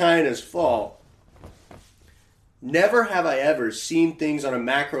 Absolutely. China's fault. Never have I ever seen things on a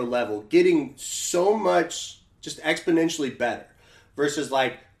macro level getting so much, just exponentially better, versus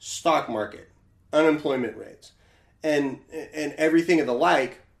like stock market, unemployment rates, and everything of the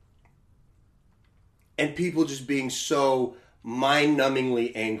like, and people just being so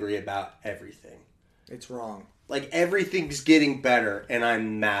mind-numbingly angry about everything. It's wrong. Like, everything's getting better, and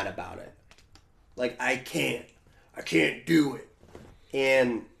I'm mad about it. Like, I can't do it.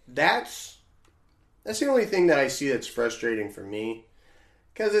 And that's the only thing that I see that's frustrating for me.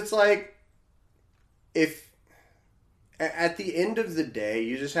 Because it's like, if, at the end of the day,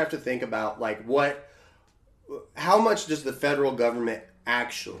 you just have to think about, like, how much does the federal government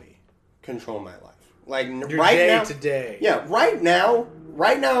actually control my life? Like, your right day now, to day. Yeah, right now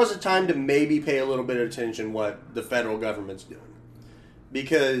is a time to maybe pay a little bit of attention what the federal government's doing.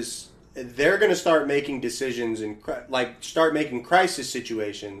 Because they're going to start making decisions and start making crisis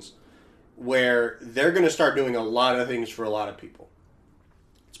situations where they're going to start doing a lot of things for a lot of people.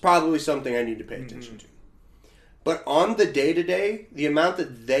 It's probably something I need to pay attention to. But on the day-to-day, the amount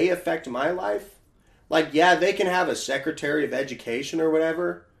that they affect my life, like, yeah, they can have a secretary of education or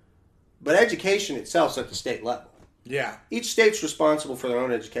whatever, but education itself's at the state level. Yeah. Each state's responsible for their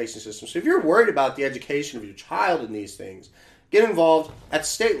own education system. So if you're worried about the education of your child in these things, get involved at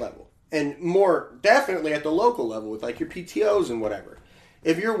state level. And more definitely at the local level with, like, your PTOs and whatever.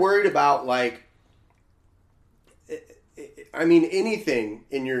 If you're worried about, like, anything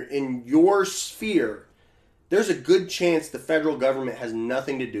in your sphere, there's a good chance the federal government has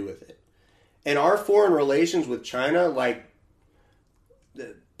nothing to do with it. And our foreign relations with China, like,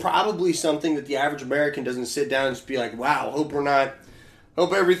 probably something that the average American doesn't sit down and just be like, wow, hope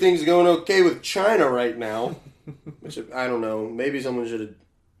everything's going okay with China right now. Which, I don't know, maybe someone should have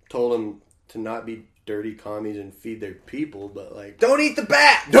told them to not be dirty commies and feed their people, but like... Don't eat the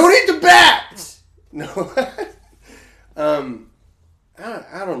bats! Don't eat the bats! No.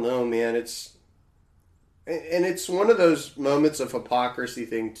 I don't know, man. It's one of those moments of hypocrisy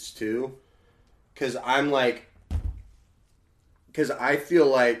things, too. Because I feel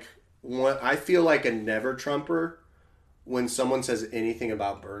like a never Trumper when someone says anything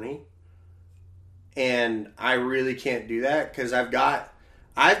about Bernie, and I really can't do that because I've got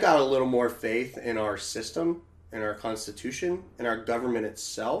a little more faith in our system, in our Constitution, in our government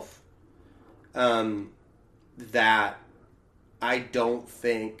itself, that I don't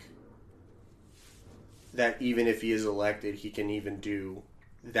think that even if he is elected, he can even do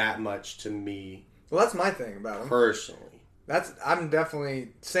that much to me. Well, that's my thing about him. Personally. I'm definitely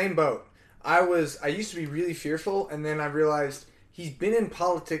same boat. I used to be really fearful, and then I realized he's been in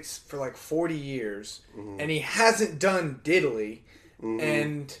politics for like 40 years, and he hasn't done diddly,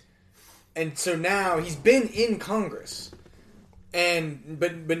 and so now he's been in Congress,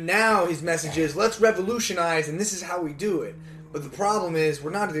 but now his message is let's revolutionize, and this is how we do it. But the problem is we're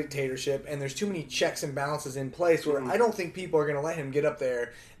not a dictatorship, and there's too many checks and balances in place where I don't think people are going to let him get up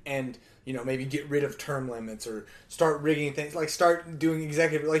there and, you know, maybe get rid of term limits or start rigging things, like start doing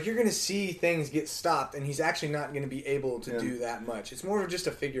executive, like you're going to see things get stopped, and he's actually not going to be able to do that much. It's more of just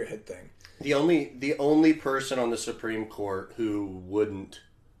a figurehead thing. The only person on the Supreme Court who would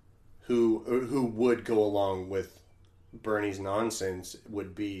go along with Bernie's nonsense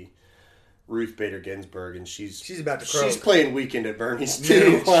would be Ruth Bader Ginsburg, and she's about to croak. She's playing Weekend at Bernie's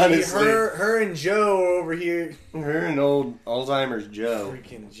too. Honestly, her and Joe over here. Her and old Alzheimer's Joe.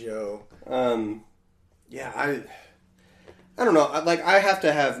 Freaking Joe. Yeah, I don't know. I have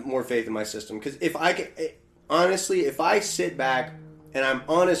to have more faith in my system because if I sit back and I'm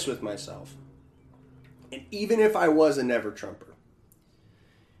honest with myself, and even if I was a never Trumper,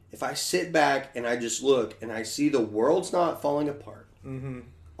 if I sit back and I just look and I see the world's not falling apart. Mm-hmm.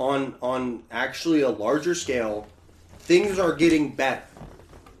 On actually a larger scale, things are getting better.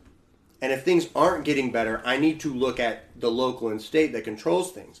 And if things aren't getting better, I need to look at the local and state that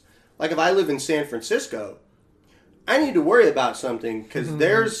controls things. Like if I live in San Francisco, I need to worry about something because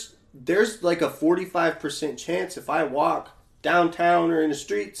there's like a 45% chance if I walk downtown or in the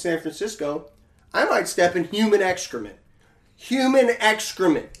street in San Francisco, I might step in human excrement. Human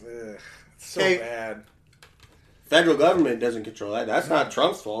excrement. Ugh, it's so bad. Federal government doesn't control that. That's not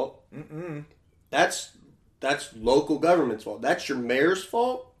Trump's fault. Mm-mm. That's local government's fault. That's your mayor's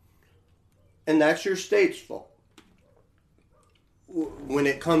fault, and that's your state's fault. When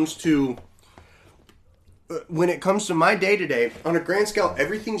it comes to my day-to-day, on a grand scale,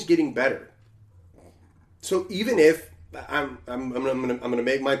 everything's getting better. So even if I'm gonna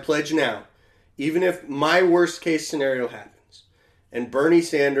make my pledge now, even if my worst case scenario happens, and Bernie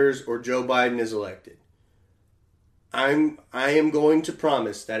Sanders or Joe Biden is elected, I am going to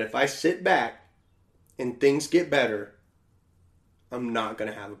promise that if I sit back and things get better, I'm not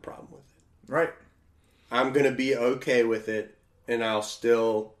going to have a problem with it. Right. I'm going to be okay with it, and I'll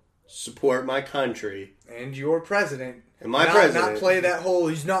still support my country. And your president. And my president. Not play that whole,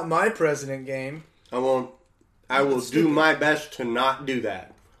 he's not my president game. I won't. I will do my best to not do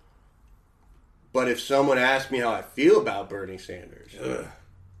that. But if someone asks me how I feel about Bernie Sanders... Ugh.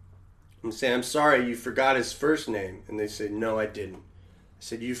 I'm saying, I'm sorry, you forgot his first name. And they said, no, I didn't. I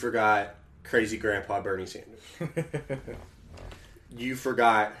said, you forgot crazy grandpa Bernie Sanders. You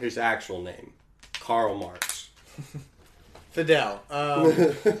forgot his actual name, Karl Marx. Fidel.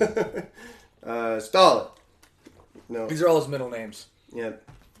 Stalin. No. These are all his middle names. Yeah.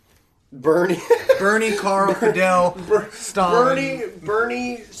 Bernie, Carl, Fidel, Stalin.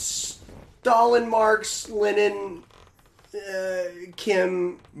 Bernie, Stalin, Marx, Lenin...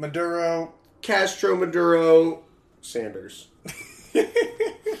 Kim, Maduro, Castro, Maduro, Sanders.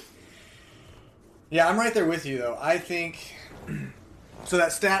 Yeah, I'm right there with you, though. I think... So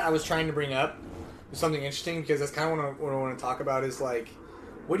that stat I was trying to bring up is something interesting, because that's kind of what I want to talk about is, like,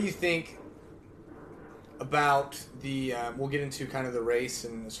 what do you think about the... we'll get into kind of the race,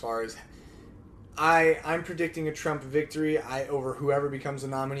 and as far as... I'm predicting a Trump victory over whoever becomes the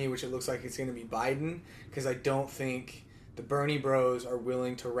nominee, which it looks like it's going to be Biden, because I don't think... The Bernie bros are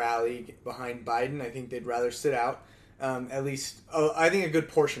willing to rally behind Biden. I think they'd rather sit out, at least, I think a good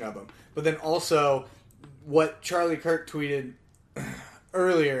portion of them. But then also, what Charlie Kirk tweeted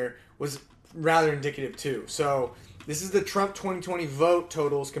earlier was rather indicative too. So this is the Trump 2020 vote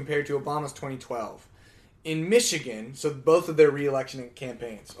totals compared to Obama's 2012. In Michigan, so both of their re-election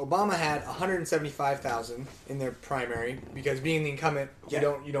campaigns, Obama had 175,000 in their primary because being the incumbent, you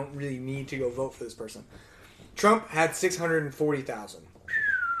don't really need to go vote for this person. Trump had 640,000.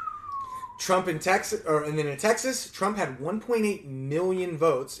 Trump in Texas, and then in Texas, Trump had 1.8 million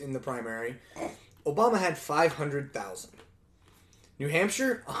votes in the primary. Obama had 500,000. New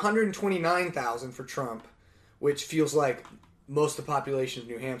Hampshire, 129,000 for Trump, which feels like most of the population of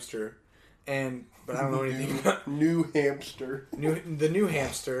New Hampshire. But I don't know anything about New Hampshire. The New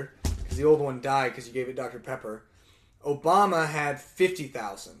Hampshire, because the old one died because you gave it Dr. Pepper. Obama had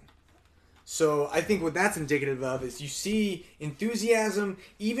 50,000. So I think what that's indicative of is you see enthusiasm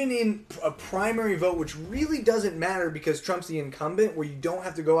even in a primary vote, which really doesn't matter because Trump's the incumbent, where you don't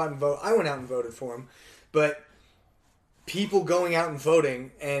have to go out and vote. I went out and voted for him, but people going out and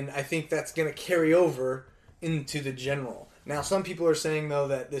voting, and I think that's going to carry over into the general. Now, some people are saying, though,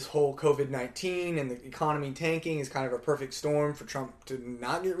 that this whole COVID-19 and the economy tanking is kind of a perfect storm for Trump to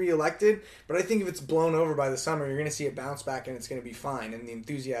not get reelected. But I think if it's blown over by the summer, you're going to see it bounce back and it's going to be fine. And the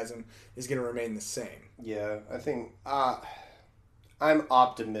enthusiasm is going to remain the same. Yeah, I think I'm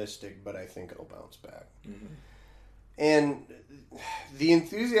optimistic, but I think it'll bounce back. Mm-hmm. And the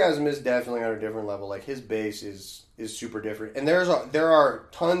enthusiasm is definitely on a different level. Like, his base is super different. And there are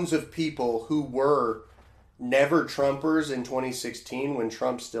tons of people who were never Trumpers in 2016 when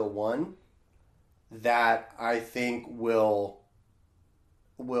Trump still won, that I think will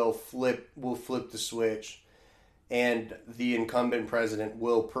flip the switch, and the incumbent president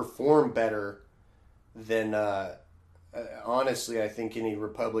will perform better than honestly I think any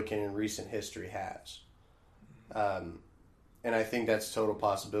Republican in recent history has. And I think that's a total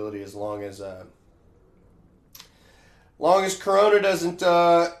possibility as long as Corona doesn't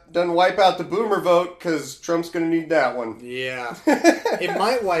wipe out the boomer vote, because Trump's going to need that one. Yeah. It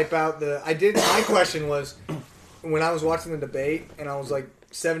might wipe out my question was, when I was watching the debate, and I was like,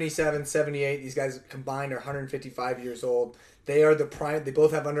 77, 78, these guys combined are 155 years old. They are they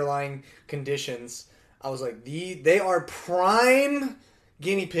both have underlying conditions. I was like, they are prime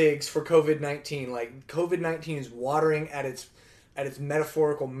guinea pigs for COVID-19. Like, COVID-19 is watering at its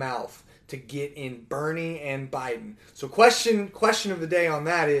metaphorical mouth to get in Bernie and Biden. So question of the day on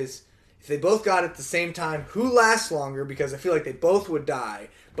that is, if they both got it at the same time, who lasts longer? Because I feel like they both would die.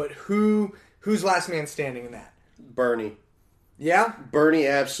 But who's last man standing in that? Bernie. Yeah? Bernie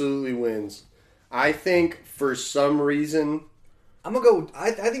absolutely wins. I think for some reason, I'm going to go,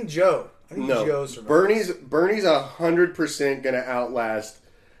 I think Joe. I think Joe survives. Bernie's 100% going to outlast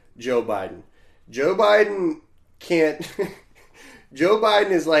Joe Biden. Joe Biden can't... Joe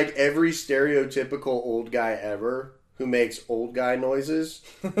Biden is like every stereotypical old guy ever who makes old guy noises.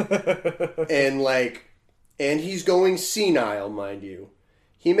 and he's going senile, mind you.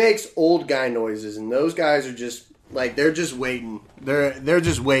 He makes old guy noises, and those guys are just like, they're just waiting. They're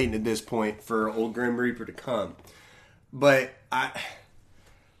just waiting at this point for old Grim Reaper to come. But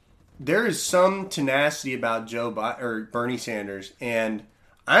there is some tenacity about Bernie Sanders, and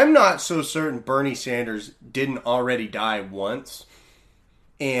I'm not so certain Bernie Sanders didn't already die once.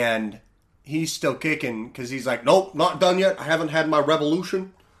 And he's still kicking because he's like, nope, not done yet. I haven't had my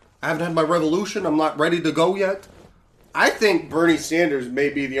revolution. I'm not ready to go yet. I think Bernie Sanders may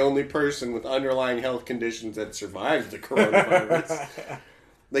be the only person with underlying health conditions that survives the coronavirus.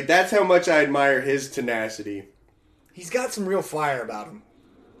 Like, that's how much I admire his tenacity. He's got some real fire about him.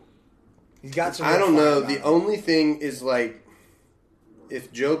 I don't know. The only thing is, like,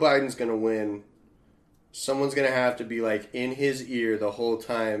 if Joe Biden's going to win, someone's going to have to be, like, in his ear the whole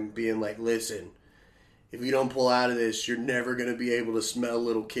time, being like, listen, if you don't pull out of this, you're never going to be able to smell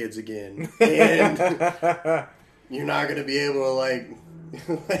little kids again. And you're not going to be able to, like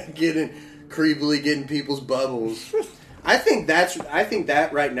creepily get in people's bubbles. I think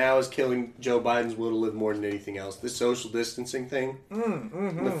that right now is killing Joe Biden's will to live more than anything else. This social distancing thing.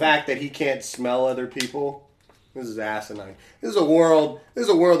 Mm-hmm. The fact that he can't smell other people. This is asinine. This is a world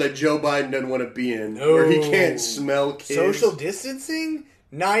that Joe Biden doesn't want to be in, where he can't smell kids. Social distancing?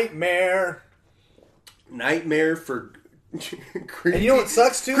 Nightmare. Nightmare for creepy. And you know what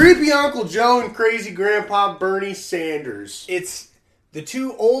sucks too? Creepy Uncle Joe and crazy Grandpa Bernie Sanders. It's the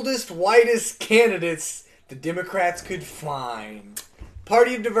two oldest, whitest candidates the Democrats could find.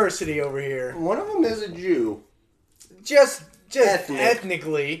 Party of diversity over here. One of them is a Jew. Just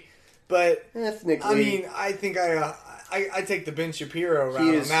ethnically. But ethnically, I mean, I think I take the Ben Shapiro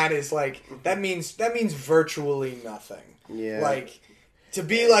route, and that is like that means virtually nothing. Yeah, like To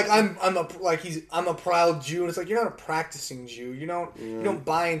be like I'm a proud Jew, and it's like you're not a practicing Jew. You don't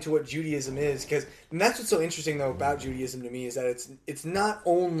buy into what Judaism is, and that's what's so interesting though about Judaism to me is that it's not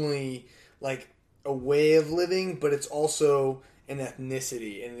only like a way of living, but it's also an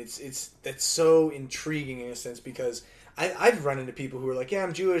ethnicity, and that's so intriguing in a sense because I've run into people who are like, yeah,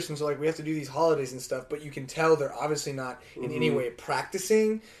 I'm Jewish, and so like we have to do these holidays and stuff, but you can tell they're obviously not in any way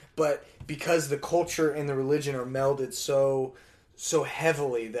practicing, but because the culture and the religion are melded so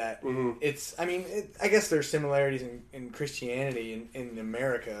heavily that it's. I mean, I guess there's similarities in Christianity in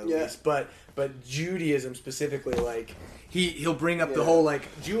America at least, but Judaism specifically, like he'll bring up the whole like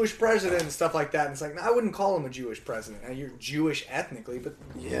Jewish president and stuff like that, and it's like, no, I wouldn't call him a Jewish president. Now, you're Jewish ethnically, but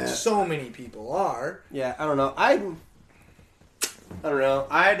so many people are. Yeah, I don't know. I don't know.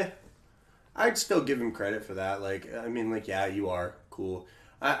 I'd still give him credit for that. Like, I mean, like, yeah, you are cool.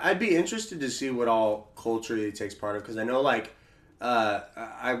 I'd be interested to see what all culture he takes part of because I know, like,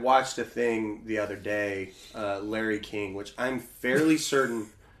 I watched a thing the other day, Larry King, which I'm fairly certain.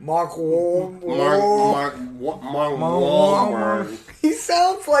 Mark Wahlberg. He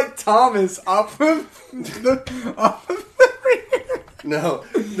sounds like Thomas off of the No.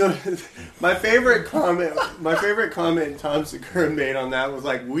 My favorite comment Tom Segura made on that was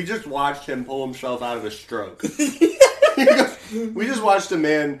like, we just watched him pull himself out of a stroke. He goes, we just watched a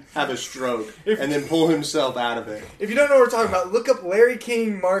man have a stroke and then pull himself out of it. If you don't know what we're talking about, look up Larry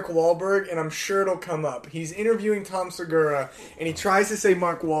King, Mark Wahlberg, and I'm sure it'll come up. He's interviewing Tom Segura, and he tries to say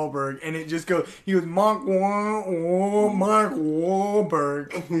Mark Wahlberg, and it just goes, Mark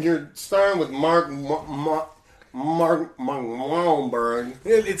Wahlberg. You're starting with Mark Wahlberg.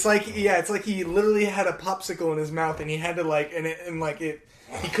 It's like he literally had a popsicle in his mouth, and he had to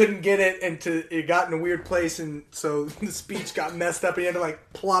he couldn't get it, and it got in a weird place, and so the speech got messed up, and he had to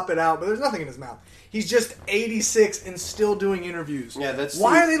like plop it out. But there's nothing in his mouth. He's just 86 and still doing interviews. Yeah,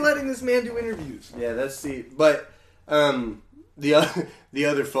 why are they letting this man do interviews? Yeah, but the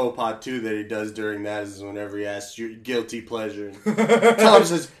other faux pas too that he does during that is whenever he asks your guilty pleasure. Tom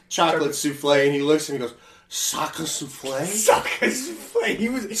says chocolate souffle, and he looks and he goes, "Soccer souffle? Soccer souffle?" He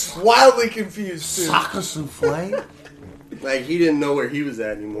was wildly confused too. Soccer souffle? Like, he didn't know where he was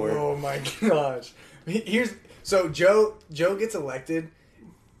at anymore. Oh my gosh. So Joe gets elected.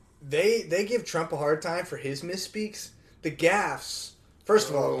 They give Trump a hard time for his misspeaks. The gaffes. First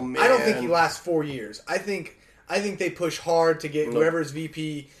of all, man. I don't think he lasts 4 years. I think they push hard to get whoever's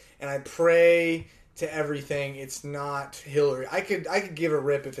VP, and I pray to everything it's not Hillary. I could give a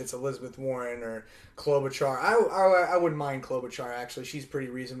rip if it's Elizabeth Warren or Klobuchar. I wouldn't mind Klobuchar, actually. She's pretty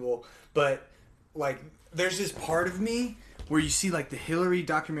reasonable. But, like, there's this part of me where you see like the Hillary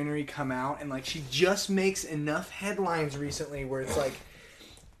documentary come out, and like she just makes enough headlines recently where it's like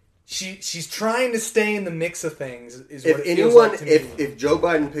she's trying to stay in the mix of things. Is what it feels like to me. If Joe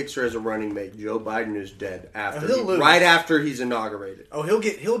Biden picks her as a running mate, Joe Biden is dead right after he's inaugurated. Oh,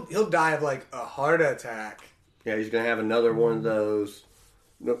 he'll die of like a heart attack. Yeah, he's gonna have another one of those.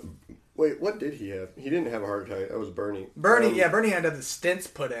 No, wait, what did he have? He didn't have a heart attack. That was Bernie. Bernie had to have the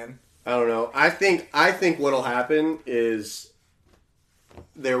stents put in. I don't know. I think what'll happen is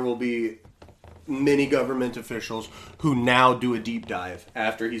there will be many government officials who now do a deep dive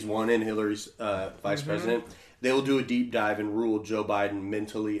after he's won and Hillary's vice president. They will do a deep dive and rule Joe Biden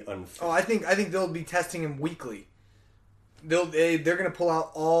mentally unfit. Oh, I think they'll be testing him weekly. They're going to pull out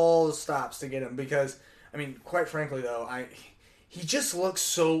all the stops to get him because, I mean, quite frankly though, he just looks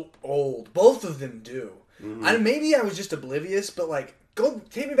so old. Both of them do. Maybe I was just oblivious, but like.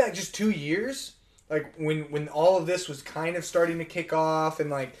 Take me back just 2 years, like when all of this was kind of starting to kick off and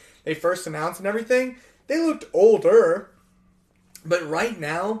like they first announced and everything, they looked older, but right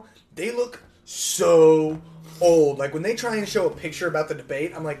now they look so old. Like when they try and show a picture about the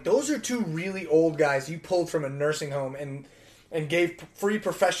debate, I'm like, those are two really old guys you pulled from a nursing home and gave free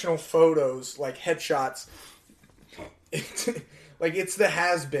professional photos, like headshots. Like it's the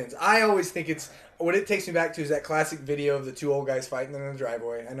has-beens. I always think it's. What it takes me back to is that classic video of the two old guys fighting in the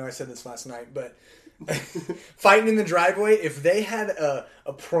driveway. I know I said this last night, but fighting in the driveway, if they had a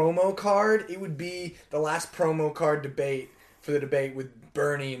promo card, it would be the last promo card for the debate with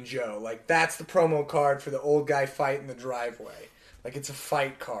Bernie and Joe. Like, that's the promo card for the old guy fight in the driveway. Like, it's a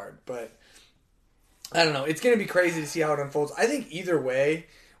fight card, but I don't know. It's going to be crazy to see how it unfolds. I think either way,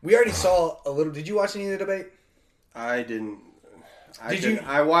 we already saw a little. Did you watch any of the debate? I didn't.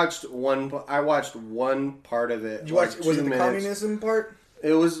 I watched one part of it. You watched? Was it the communism part?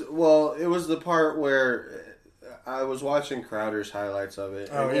 It was the part where I was watching Crowder's highlights of it,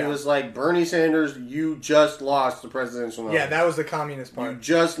 and he was like, "Bernie Sanders, you just lost the presidential nomination." Yeah, that was the communist part. You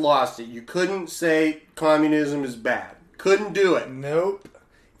just lost it. You couldn't say communism is bad. Couldn't do it. Nope.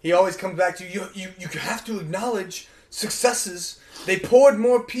 He always comes back to you have to acknowledge successes. They pulled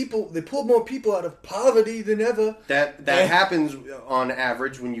more people out of poverty than ever. That happens on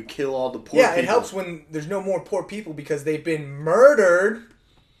average when you kill all the poor people. Yeah, it helps when there's no more poor people because they've been murdered.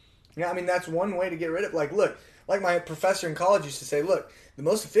 Yeah, I mean, that's one way to get rid of... look, like my professor in college used to say, look, the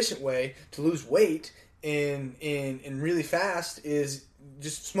most efficient way to lose weight in really fast is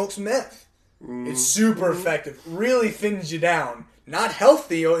just smoke some meth. It's super effective. Really thins you down. Not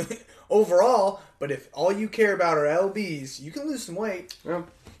healthy overall, but if all you care about are LBs, you can lose some weight. Yeah.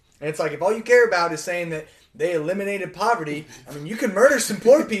 And it's like, if all you care about is saying that they eliminated poverty, I mean, you can murder some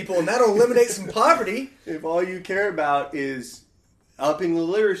poor people and that'll eliminate some poverty. If all you care about is upping the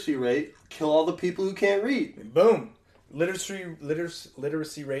literacy rate, kill all the people who can't read. Boom.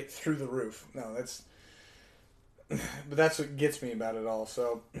 Literacy rate through the roof. No, but that's what gets me about it all.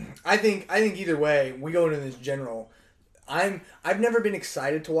 So I think either way, we go into this general. I've never been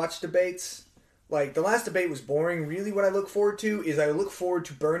excited to watch debates. Like, the last debate was boring. Really, what I look forward to is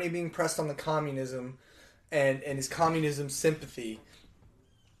Bernie being pressed on the communism and his communism sympathy.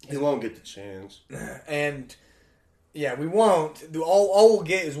 He won't get the chance. And yeah, we won't. All we'll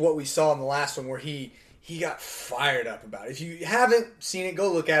get is what we saw in the last one, where he got fired up about it. If you haven't seen it,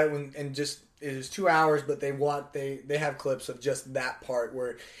 go look at it. It was 2 hours, but they have clips of just that part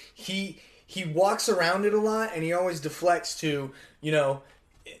where he walks around it a lot, and he always deflects to, well,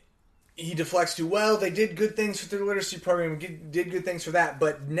 they did good things for the literacy program, did good things for that,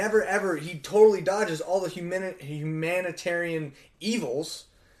 but never ever, he totally dodges all the humanitarian evils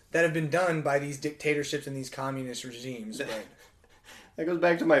that have been done by these dictatorships and these communist regimes. Right? That goes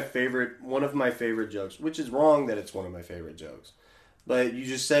back to one of my favorite jokes, which is wrong that it's one of my favorite jokes. But you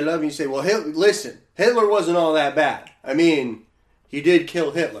just set it up and you say, well, Hitler wasn't all that bad. I mean, he did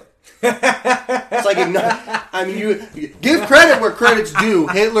kill Hitler. It's like, you give credit where credit's due.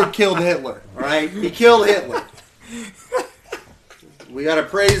 Hitler killed Hitler. All right, he killed Hitler. We gotta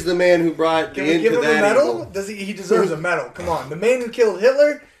praise the man who brought the end to that. Can we give him a medal? Does he deserves a medal? Come on, the man who killed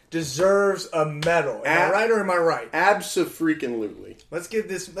Hitler deserves a medal. Am I right or am I right? Abso-freaking-lutely. Let's give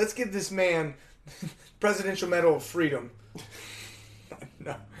this man Presidential Medal of Freedom.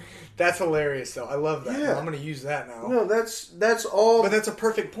 No. That's hilarious, though. I love that. Yeah. I'm going to use that now. No, that's all. But that's a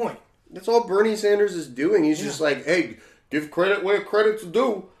perfect point. That's all Bernie Sanders is doing. He's just like, hey, give credit where credit's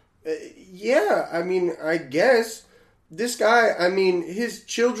due. Yeah, I mean, I guess this guy. I mean, his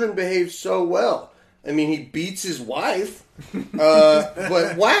children behave so well. I mean, he beats his wife.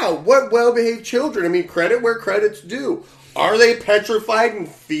 But wow, what well-behaved children. I mean, credit where credit's due. Are they petrified in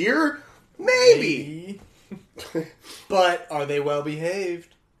fear? Maybe. But are they well-behaved?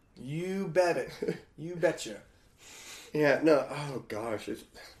 You bet it. You betcha. Yeah, no. Oh, gosh. You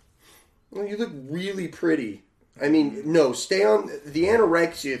look really pretty. I mean, no, stay on the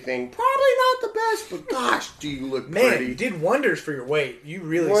anorexia thing. Probably not the best, but gosh, do you look pretty. Man, you did wonders for your weight. You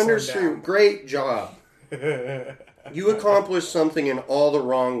really wonders for your great job. You accomplished something in all the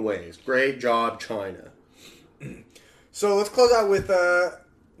wrong ways. Great job, China. So let's close out with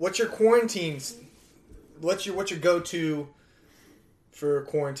what's your quarantines? What's your go-to for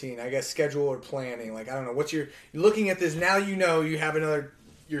quarantine? I guess schedule or planning. Like, I don't know. You're looking at this now. You have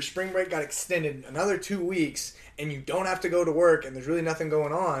your spring break got extended another 2 weeks, and you don't have to go to work, and there's really nothing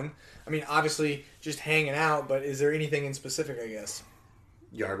going on. I mean, obviously, just hanging out. But is there anything in specific? I guess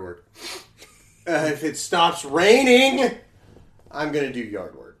yard work. If it stops raining, I'm gonna do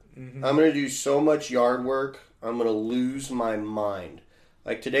yard work. Mm-hmm. I'm gonna do so much yard work. I'm gonna lose my mind.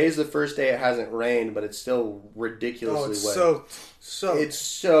 Like, today's the first day it hasn't rained, but it's still ridiculously wet. Soaked. It's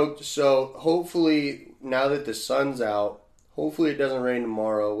soaked. So hopefully, now that the sun's out, hopefully it doesn't rain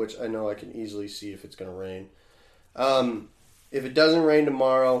tomorrow, which I know I can easily see if it's going to rain. If it doesn't rain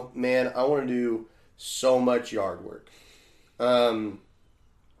tomorrow, man, I want to do so much yard work.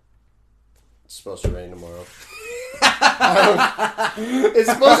 It's supposed to rain tomorrow. It's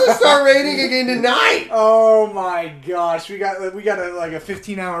supposed to start raining again tonight. Oh my gosh, we got a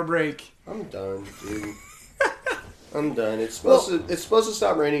 15-hour break. I'm done, dude. I'm done. It's supposed to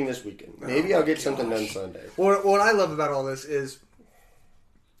stop raining this weekend. Maybe I'll get something done Sunday. What I love about all this is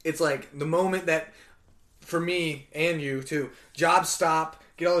it's like the moment that, for me and you too, jobs stop,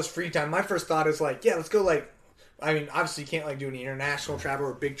 get all this free time. My first thought is like, yeah, let's go. Like, I mean, obviously you can't like do any international travel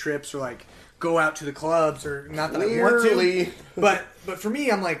or big trips or like go out to the clubs, or not that I want to. But for me,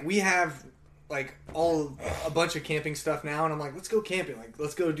 I'm like, we have like a bunch of camping stuff now, and I'm like, let's go camping. Like,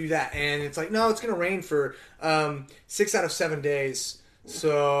 let's go do that. And it's like, no, it's gonna rain for 6 out of 7 days.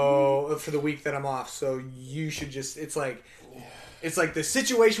 So for the week that I'm off, so you should just. It's like It's like the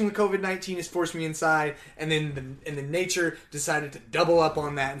situation with COVID-19 has forced me inside, and then nature decided to double up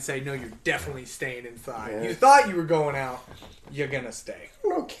on that and say, no, you're definitely staying inside. Yeah. You thought you were going out, you're gonna stay.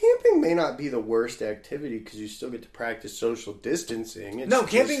 No, camping may not be the worst activity because you still get to practice social distancing.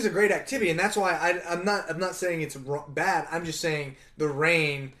 Camping is a great activity, and that's why I'm not saying it's bad. I'm just saying the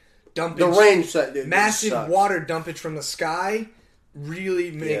rain dumpage, massive water dumpage from the sky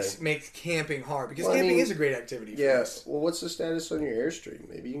really makes camping hard because camping is a great activity. Yes. Well, what's the status on your Airstream?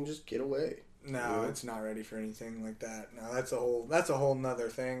 Maybe you can just get away. No, it's not ready for anything like that. No, that's a whole nother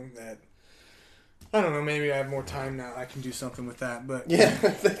thing that I don't know. Maybe I have more time now. I can do something with that. But yeah,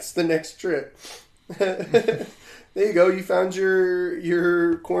 that's the next trip. There you go. You found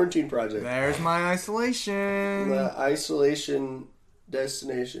your quarantine project. There's my isolation. The isolation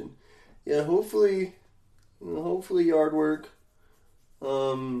destination. Yeah, hopefully yard work.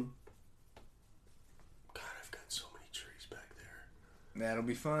 God, I've got so many trees back there. That'll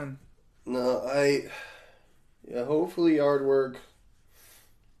be fun. No, hopefully yard work.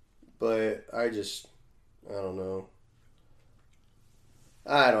 But I don't know.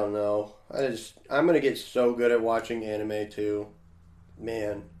 I'm going to get so good at watching anime too.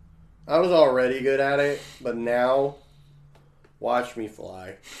 Man, I was already good at it, but now, watch me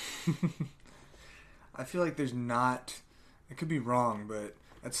fly. I feel like there's not, I could be wrong, but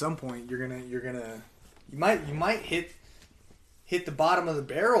at some point you might hit the bottom of the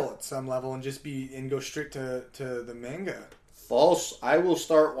barrel at some level and go straight to the manga. False. I will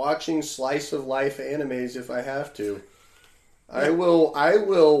start watching slice of life animes if I have to. I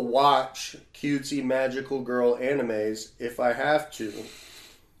will watch cutesy magical girl animes if I have to.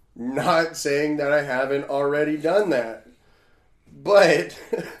 Not saying that I haven't already done that. But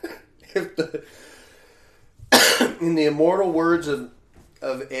if in the immortal words of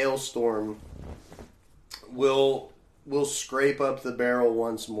Ailstorm, we'll scrape up the barrel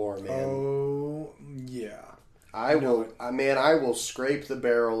once more, man. Oh yeah. I will scrape the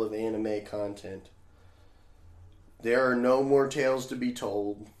barrel of anime content. There are no more tales to be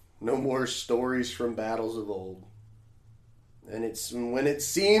told. No more stories from battles of old. And when it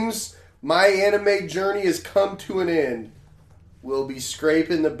seems my anime journey has come to an end, we'll be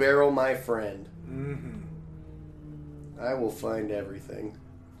scraping the barrel, my friend. Mm-hmm. I will find everything.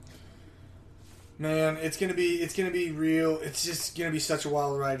 Man, it's gonna be real. It's just gonna be such a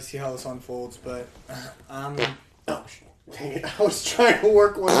wild ride to see how this unfolds. But I was trying to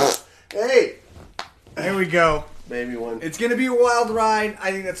work one out. Hey, there we go. Baby one. It's gonna be a wild ride.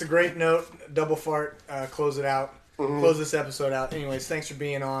 I think that's a great note. Double fart. Close it out. Mm-hmm. Close this episode out. Anyways, thanks for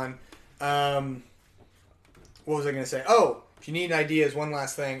being on. What was I gonna say? Oh, if you need ideas, one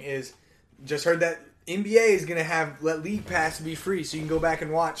last thing is just heard that NBA is gonna let League Pass be free, so you can go back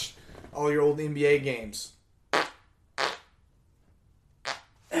and watch all your old NBA games.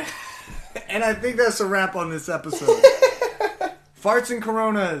 And I think that's a wrap on this episode. Farts and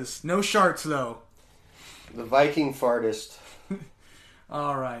Coronas. No sharks, though. The Viking fartist.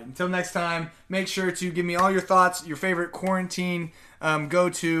 All right. Until next time, make sure to give me all your thoughts, your favorite quarantine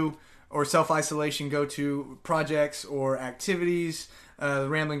go-to or self-isolation go-to projects or activities. The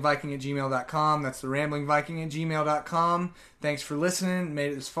ramblingviking@gmail.com. That's the ramblingviking@gmail.com. Thanks for listening.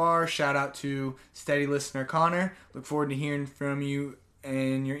 Made it this far. Shout out to steady listener Connor. Look forward to hearing from you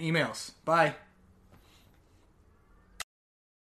and your emails. Bye.